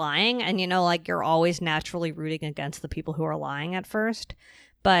she's lying and, you know, like you're always naturally rooting against the people who are lying at first.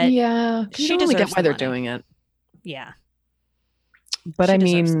 But yeah, she you don't really deserves get why the they're money. doing it. Yeah. But She I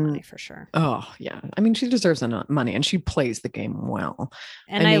deserves the mean, money for sure. oh, yeah. I mean, she deserves the money and she plays the game well.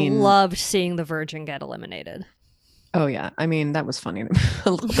 And I I mean- loved seeing the Virgin get eliminated. Oh, yeah. I mean, that was funny. A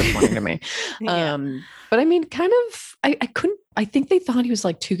little bit funny to me. Yeah. But I mean, kind of, I think they thought he was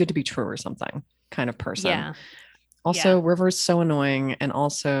like too good to be true or something kind of person. Yeah. Also, River's so annoying. And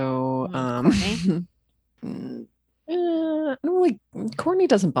also, Courtney? I don't really, Courtney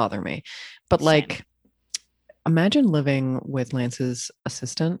doesn't bother me. But Same. like, imagine living with Lance's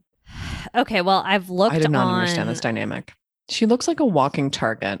assistant. Okay, well, I've looked I did not on... understand this dynamic. She looks like a walking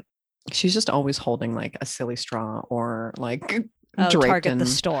target. She's just always holding like a silly straw or like draped Target in. the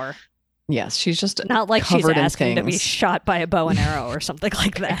store. Yes, she's just Not like she's covered in asking to be things. shot by a bow and arrow or something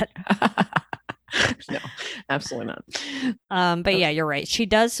like that. No, absolutely not. But yeah, you're right. She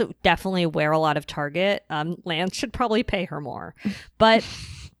does definitely wear a lot of Target. Lance should probably pay her more. But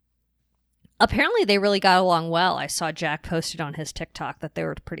apparently they really got along well. I saw Jack posted on his TikTok that they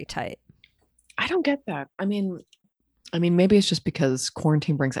were pretty tight. I don't get that. I mean, maybe it's just because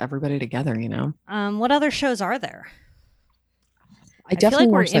quarantine brings everybody together, you know? What other shows are there? I feel definitely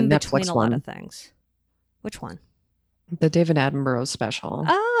like we're watched that in between Netflix a lot one, of things. Which one? the David Attenborough special.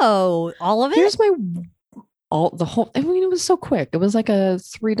 Oh, all of it? Here's the whole. I mean, it was so quick. It was like a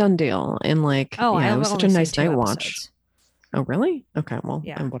 3 done deal, and like, Oh, yeah, I've it was such a only seen nice 2 night watch. episodes. Oh, really? Okay, well,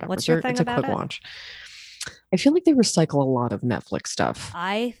 Yeah. and whatever. What's your thing It's a about quick it? watch. I feel like they recycle a lot of Netflix stuff,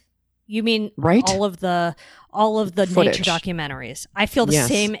 You mean right? all of the Footage. nature documentaries? I feel the Yes.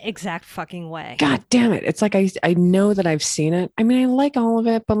 same exact fucking way. God damn it! It's like I know that I've seen it. I mean, I like all of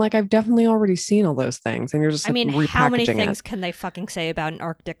it, but like I've definitely already seen all those things, and you're just I like, mean, how many repackaging things it. can they fucking say about an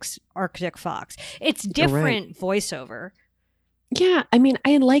Arctic fox? It's You're right. different voiceover. Yeah, I mean,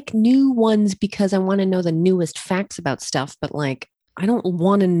 I like new ones because I want to know the newest facts about stuff, but like, I don't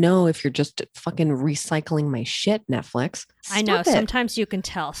want to know if you're just fucking recycling my shit, Netflix. I know. Stop it. Sometimes you can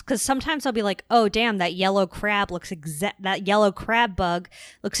tell because sometimes I'll be like, "Oh, damn! That yellow crab bug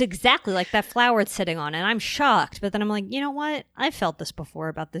looks exactly like that flower it's sitting on," and I'm shocked. But then I'm like, you know what? I felt this before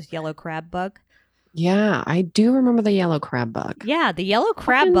about this yellow crab bug. Yeah, I do remember the yellow crab bug. Yeah, the yellow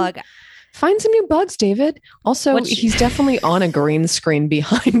crab Fucking bug. Find some new bugs, David. Also, What's- he's definitely on a green screen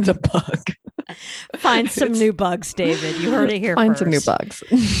behind the bug. Find some It's- new bugs, David. You heard it here Find first. some new bugs.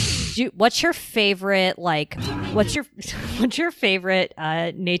 What's your favorite what's your favorite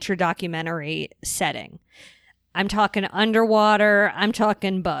nature documentary setting? I'm talking underwater, I'm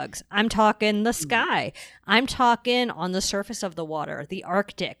talking bugs, I'm talking the sky, I'm talking on the surface of the water, the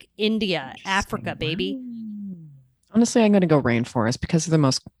Arctic, India, Africa, baby. Honestly, I'm going to go rainforest because they're the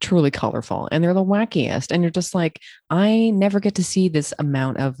most truly colorful and they're the wackiest. And you're just like, I never get to see this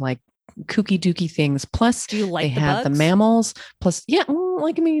amount of like kooky dooky things. Plus, Do you like they the have the bugs? mammals. Plus, yeah, well,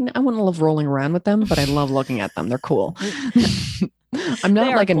 like, I mean, I wouldn't love rolling around with them, but I love looking at them. They're cool. I'm They not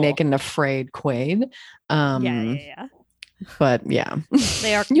are like a cool. naked and afraid Quaid. Yeah. But yeah,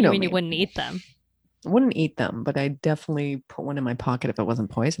 They are. You know I mean, me. you wouldn't eat them. I wouldn't eat them, but I'd definitely put one in my pocket if it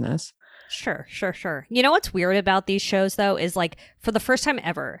wasn't poisonous. Sure. You know what's weird about these shows though is like for the first time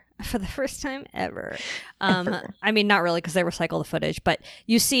ever. Ever. I mean, not really because they recycle the footage, but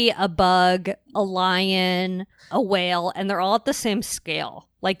you see a bug, a lion, a whale, and they're all at the same scale.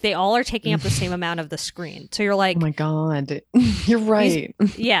 Like they all are taking up the same amount of the screen. So you're like, Oh my God. You're right.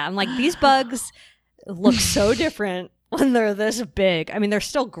 yeah, I'm like, these bugs look so different when they're this big. I mean, they're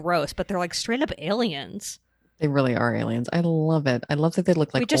still gross, but they're like straight up aliens. They really are aliens. I love it. I love that they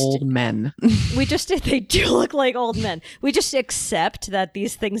look like just- old men. They do look like old men. We just accept that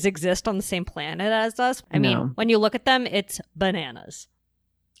these things exist on the same planet as us. I mean, No. when you look at them, it's bananas.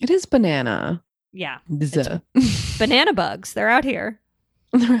 It is banana. Yeah. Bzz. Banana bugs. They're out here.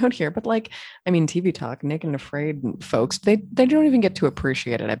 They're out here. But like, I mean, TV Talk, Naked and Afraid folks, they don't even get to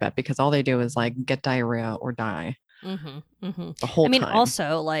appreciate it, I bet, because all they do is like get diarrhea or die the whole I mean, time.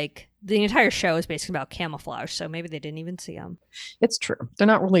 also, like, the entire show is basically about camouflage, so maybe they didn't even see them. It's true. They're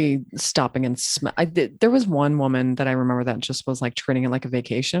not really stopping and there was one woman that I remember that just was like treating it like a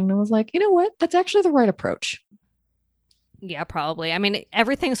vacation. And I was like, you know what? That's actually the right approach. Yeah, probably. I mean,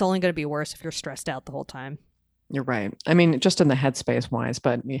 everything's only going to be worse if you're stressed out the whole time. You're right. I mean, just in the headspace wise,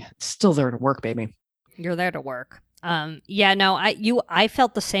 but yeah, it's still there to work, baby. You're there to work. Yeah, no, I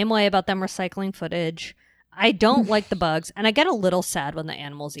felt the same way about them recycling footage. I don't like the bugs, and I get a little sad when the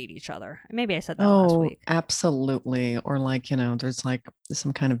animals eat each other. Maybe I said that last week. Absolutely. Or like, there's like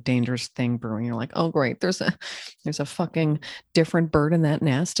some kind of dangerous thing brewing. You're like, oh great, there's a fucking different bird in that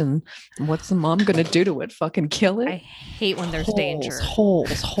nest, and what's the mom gonna do to it? Fucking kill it? I hate when there's danger.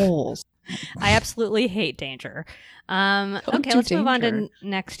 Holes. I absolutely hate danger. Okay, let's move on to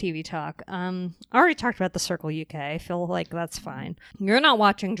next TV talk. I already talked about the Circle UK. I feel like that's fine. You're not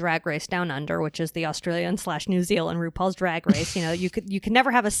watching Drag Race Down Under, which is the Australian/New Zealand RuPaul's Drag Race. You could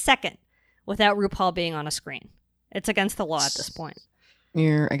never have a second without RuPaul being on a screen. It's against the law at this point.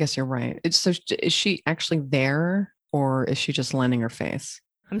 I guess you're right. So is she actually there, or is she just lending her face?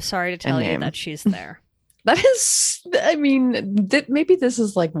 I'm sorry to tell you that she's there. That is, maybe this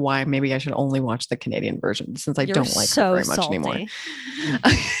is like why maybe I should only watch the Canadian version, since I don't like her very much anymore.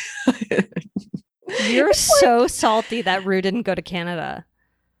 You're so salty that Rue didn't go to Canada.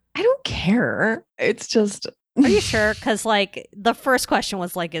 I don't care. It's just. Are you sure? Because like the first question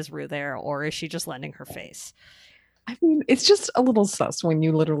was like, is Rue there, or is she just lending her face? I mean, it's just a little sus when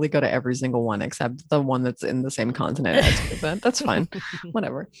you literally go to every single one except the one that's in the same continent as you. But that's fine.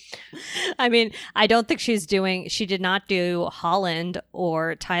 Whatever. I mean, I don't think she did not do Holland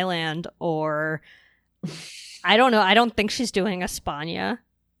or Thailand or I don't know. I don't think she's doing España.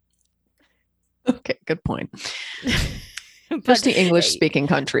 Okay, good point. Just the English-speaking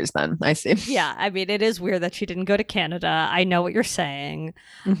countries then. I see. Yeah, I mean, it is weird that she didn't go to Canada. I know what you're saying.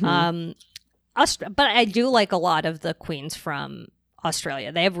 Mm-hmm. But I do like a lot of the queens from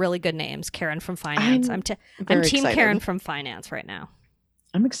Australia. They have really good names. Karen from Finance. I'm team excited. Karen from Finance right now.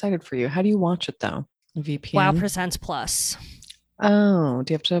 I'm excited for you. How do you watch it though? VPN? Wow Presents Plus. Oh,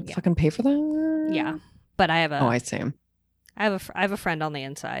 do you have to fucking pay for that? Yeah, but I have a. Oh, I see. I have a friend on the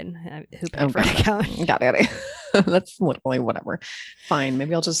inside who paid for an account. Got it. That's literally whatever. Fine.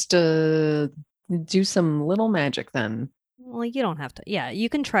 Maybe I'll just do some little magic then. Well, you don't have to. Yeah, you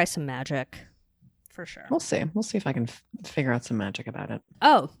can try some magic. For sure. We'll see. We'll see if I can figure out some magic about it.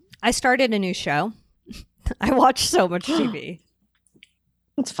 Oh, I started a new show. I watch so much TV.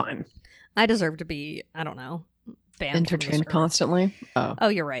 That's fine. I deserve to be, I don't know, banned. Entertained constantly? Oh,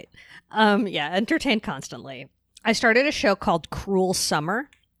 you're right. Yeah, entertained constantly. I started a show called Cruel Summer.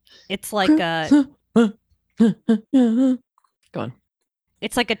 It's like a... Go on.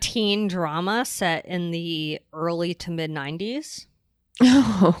 It's like a teen drama set in the early to mid 90s.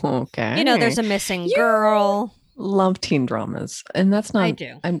 Oh, okay. There's a missing girl. Love teen dramas, and that's not. I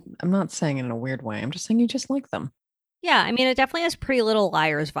do. I'm not saying it in a weird way. I'm just saying you just like them. Yeah, I mean, it definitely has Pretty Little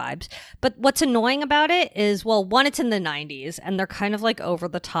Liars vibes. But what's annoying about it is, well, one, it's in the 90s, and they're kind of like over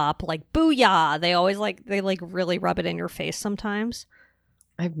the top, like booyah. They always they really rub it in your face sometimes.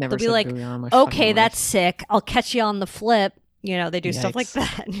 I've never. They'll be like, okay, that's sick. I'll catch you on the flip. They do stuff like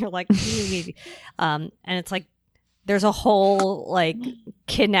that, and you're like, and it's like. There's a whole like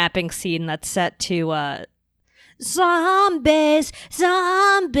kidnapping scene that's set to zombies. You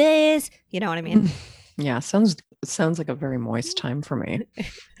know what I mean? Yeah, sounds like a very moist time for me.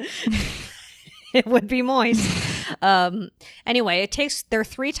 It would be moist. Anyway, there are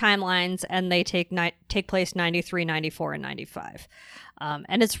 3 timelines, and they take place 93, 94, and 95.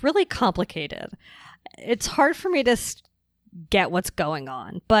 And it's really complicated. It's hard for me to get what's going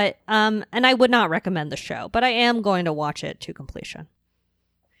on, but and I would not recommend the show, but I am going to watch it to completion.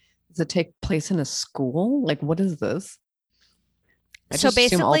 Does it take place in a school? Like, what is this? So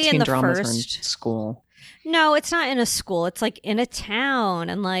basically in the first in school. No, it's not in a school. It's like in a town,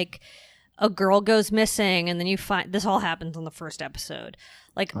 and like a girl goes missing, and then you find this all happens in the first episode.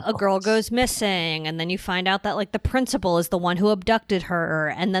 Like a girl goes missing, and then you find out that like the principal is the one who abducted her,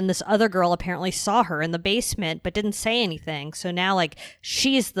 and then this other girl apparently saw her in the basement but didn't say anything. So now like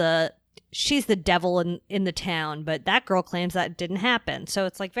she's the devil in the town, but that girl claims that didn't happen. So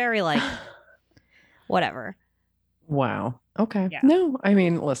it's like very like whatever. Wow. Okay. Yeah. No, I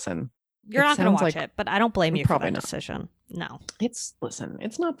mean, listen. You're not going to watch it, but I don't blame you for that decision. No. It's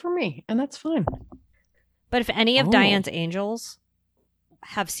not for me, and that's fine. But if any of Diane's angels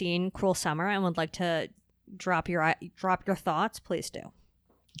have seen Cruel Summer and would like to drop your thoughts, please do.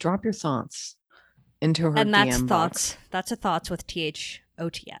 Drop your thoughts into her and that's DM thoughts. box. That's a thoughts with THOTS.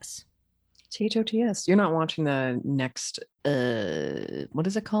 THOTS. You're not watching the next. What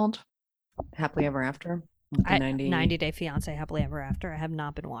is it called? Happily Ever After. 90 Day Fiance Happily Ever After. I have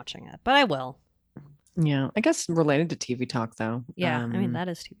not been watching it, but I will. Yeah, I guess related to TV talk though. Yeah, I mean that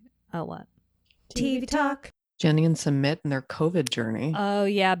is TV. Oh, what? TV talk. Jenny and Sumit and their COVID journey. Oh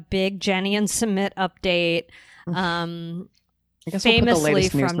yeah, big Jenny and Sumit update. I guess famously we'll put the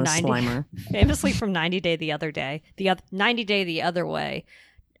latest from news in the Slimer. Famously from 90 Day the other day. 90 Day the other way.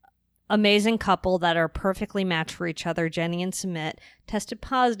 amazing couple that are perfectly matched for each other, Jenny and Sumit, tested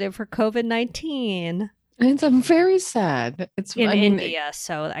positive for COVID-19 It's very sad. It's in I mean, India.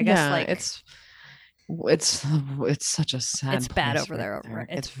 So I guess yeah, like it's such a sad. it's bad place over there. right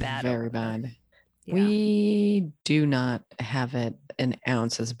there. It's bad. very over there. bad. Yeah. We do not have it an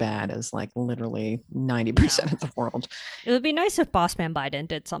ounce as bad as like literally 90% of the world. It would be nice if Boss Man Biden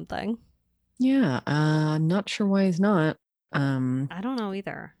did something. Yeah, not sure why he's not. I don't know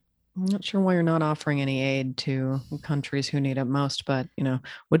either. I'm not sure why you're not offering any aid to countries who need it most, but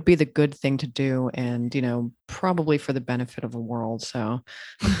would be the good thing to do, and probably for the benefit of the world. So,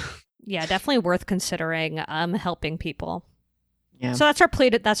 yeah, definitely worth considering. Helping people. Yeah. So that's our plea.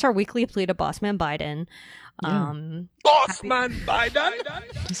 That's our weekly plea to Bossman Biden. Bossman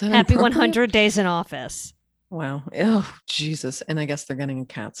Biden. Is that Happy inappropriate? 100 days in office. Wow. Oh, Jesus. And I guess they're getting a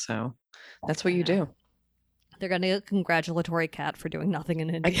cat, so that's what you do. They're going to get a congratulatory cat for doing nothing in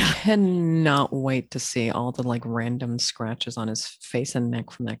I India. cannot wait to see all the like random scratches on his face and neck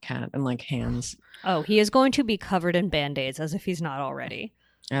from that cat, and like hands. Oh, he is going to be covered in Band-Aids as if he's not already.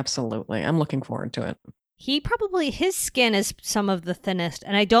 Absolutely. I'm looking forward to it. His skin is some of the thinnest,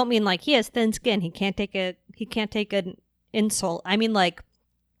 and I don't mean like he has thin skin. He can't take an insult. I mean like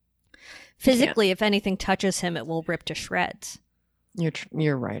physically, if anything touches him, it will rip to shreds.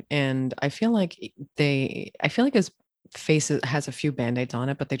 You're right, and I feel like his face has a few Band-Aids on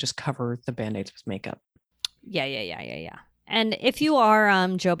it, but they just cover the Band-Aids with makeup. Yeah. And if you are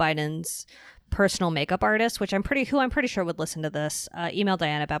Joe Biden's personal makeup artist, which I'm pretty sure would listen to this, email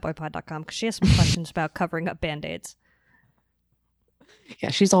Diane at badboypod.com because she has some questions about covering up Band-Aids.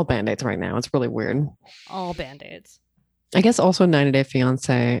 Yeah, she's all Band-Aids right now. It's really weird. All Band-Aids. I guess also 90 Day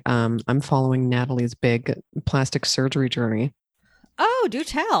Fiance. I'm following Natalie's big plastic surgery journey. Oh, do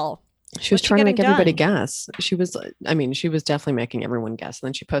tell. She was What's she trying to make getting everybody done? guess. She was definitely making everyone guess. And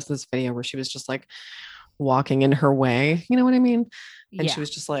then she posted this video where she was just like walking in her way. You know what I mean? And Yeah. she was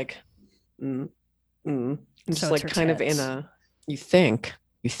just like, and So just it's like her kind of tits. in a, you think.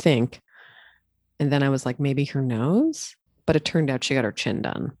 And then I was like, maybe her nose, but it turned out she got her chin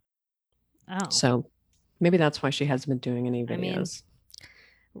done. Oh. So maybe that's why she hasn't been doing any videos. I mean,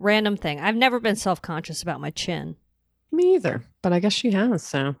 random thing. I've never been self-conscious about my chin. Me either, but I guess she has.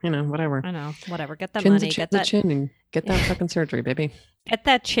 So, whatever. I know. Whatever. Get that Chin's money. the chin and get that fucking surgery, baby. Get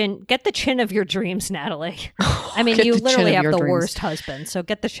that chin. Get the chin of your dreams, Natalie. I mean, Get you the chin literally of have your the dreams. worst husband, so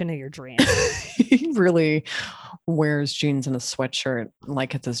get the chin of your dreams. He really wears jeans and a sweatshirt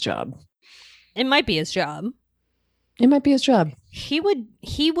like it's his job. It might be his job. It might be his job. He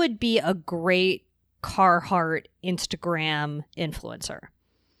would be a great Carhartt Instagram influencer.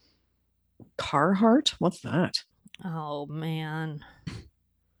 Carhartt? What's that? Oh man.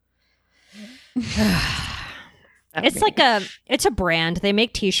 That It's means- like it's a brand. They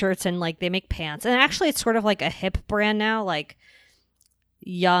make t-shirts and like they make pants. And actually it's sort of like a hip brand now. Like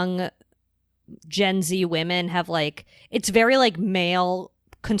young Gen Z women have like, it's very like male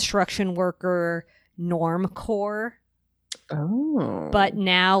construction worker normcore. Oh. But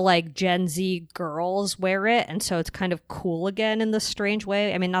now like Gen Z girls wear it, and so it's kind of cool again in this strange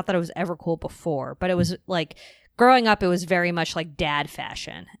way. I mean, not that it was ever cool before, but it was like growing up it was very much like dad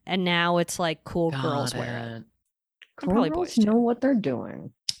fashion, and now it's like cool girls wear it. it. Probably Girls boys, too. know what they're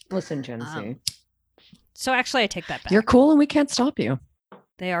doing. Listen, Gen Z. So actually I take that back. You're cool and we can't stop you.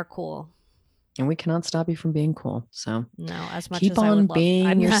 They are cool. And we cannot stop you from being cool. So No, as much keep as I on would love being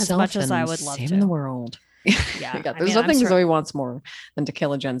I mean, yourself as much and as I would love saving to. the world. Yeah, I There's mean, nothing I'm Zoe wants more than to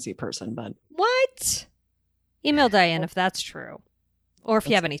kill a Gen Z person, but What? Email Diane if that's true. Or if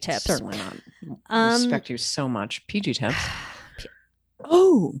you have any tips. certainly not. I Um, respect you so much. PG tips.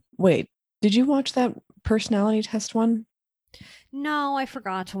 Oh, wait. Did you watch that personality test one? No, I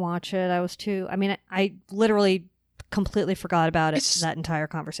forgot to watch it. I literally completely forgot about it It's- that entire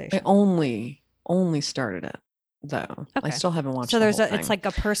conversation. I only started it though. I Okay. still haven't watched. So the there's whole it's thing. like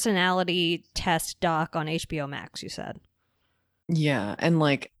a personality test doc on HBO Max, you said. Yeah, and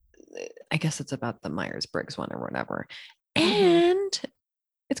like I guess it's about the Myers-Briggs one or whatever, Mhm. and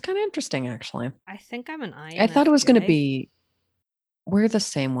it's kind of interesting actually. I think I'm an I thought it was going to INFJ. be. We're the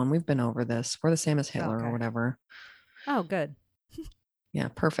same one. We've been over this. We're the same as Hitler Okay. or whatever. Oh, good. Yeah,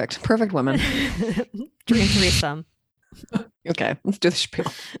 perfect. Perfect women. Dream threesome. Okay, let's do the spiel.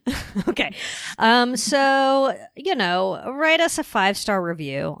 Okay. So, write us a 5-star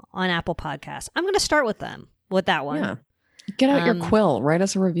review on Apple Podcasts. I'm going to start with that one. Yeah. Get out your Um, quill. Write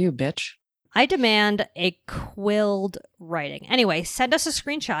us a review, bitch. I demand a quilled writing. Anyway, send us a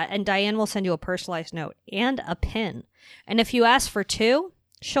screenshot and Diane will send you a personalized note and a pin. And if you ask for 2,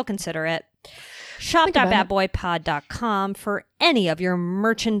 She'll consider it. Think about it. Shop.badboypod.com for any of your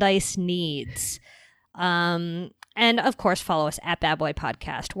merchandise needs. And of course, follow us at Bad Boy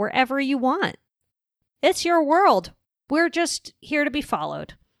Podcast wherever you want. It's your world. We're just here to be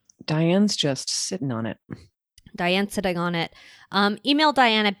followed. Diane's just sitting on it. Diane's sitting on it. Email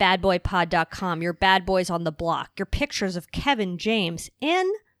Diane at badboypod.com. Your bad boys on the block. Your pictures of Kevin James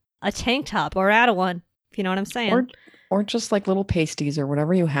in a tank top or out of one, if you know what I'm saying. Or just like little pasties or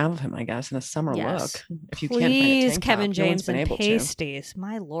whatever you have of him, I guess, in a summer look. If you can't find a Please, tank Kevin top, no one's James been and able to. pasties.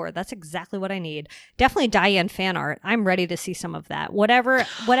 My Lord, that's exactly what I need. Definitely Diane fan art. I'm ready to see some of that. Whatever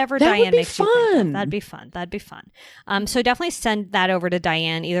That Diane would be makes you think of. fun. That'd be fun. So definitely send that over to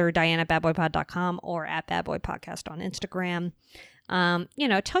Diane, either Diane at badboypod.com or at badboypodcast on Instagram.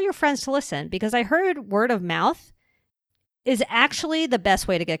 Tell your friends to listen, because I heard word of mouth is actually the best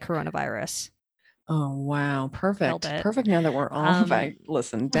way to get coronavirus. Oh, wow. Perfect. it. Perfect now that we're all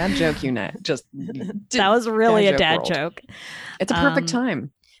listen, dad joke you know. Just That was really a dad world. joke. It's a perfect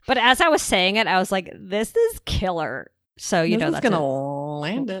time. But as I was saying it, I was like, this is killer. So, This is that's going to it.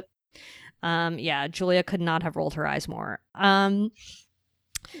 land it. Yeah, Julia could not have rolled her eyes more. And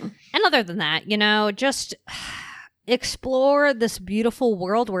other than that, just explore this beautiful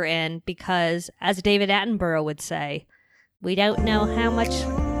world we're in, because as David Attenborough would say, we don't know how much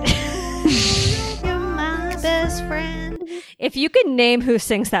you're my best friend. If you can name who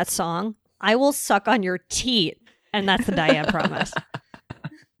sings that song, I will suck on your teat. And that's the Diane promise.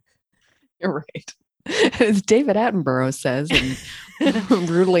 You're right. As David Attenborough says, and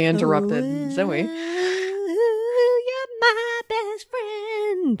rudely interrupted Zoe. You're my best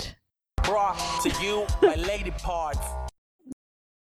friend. Brought to you by Lady Parts.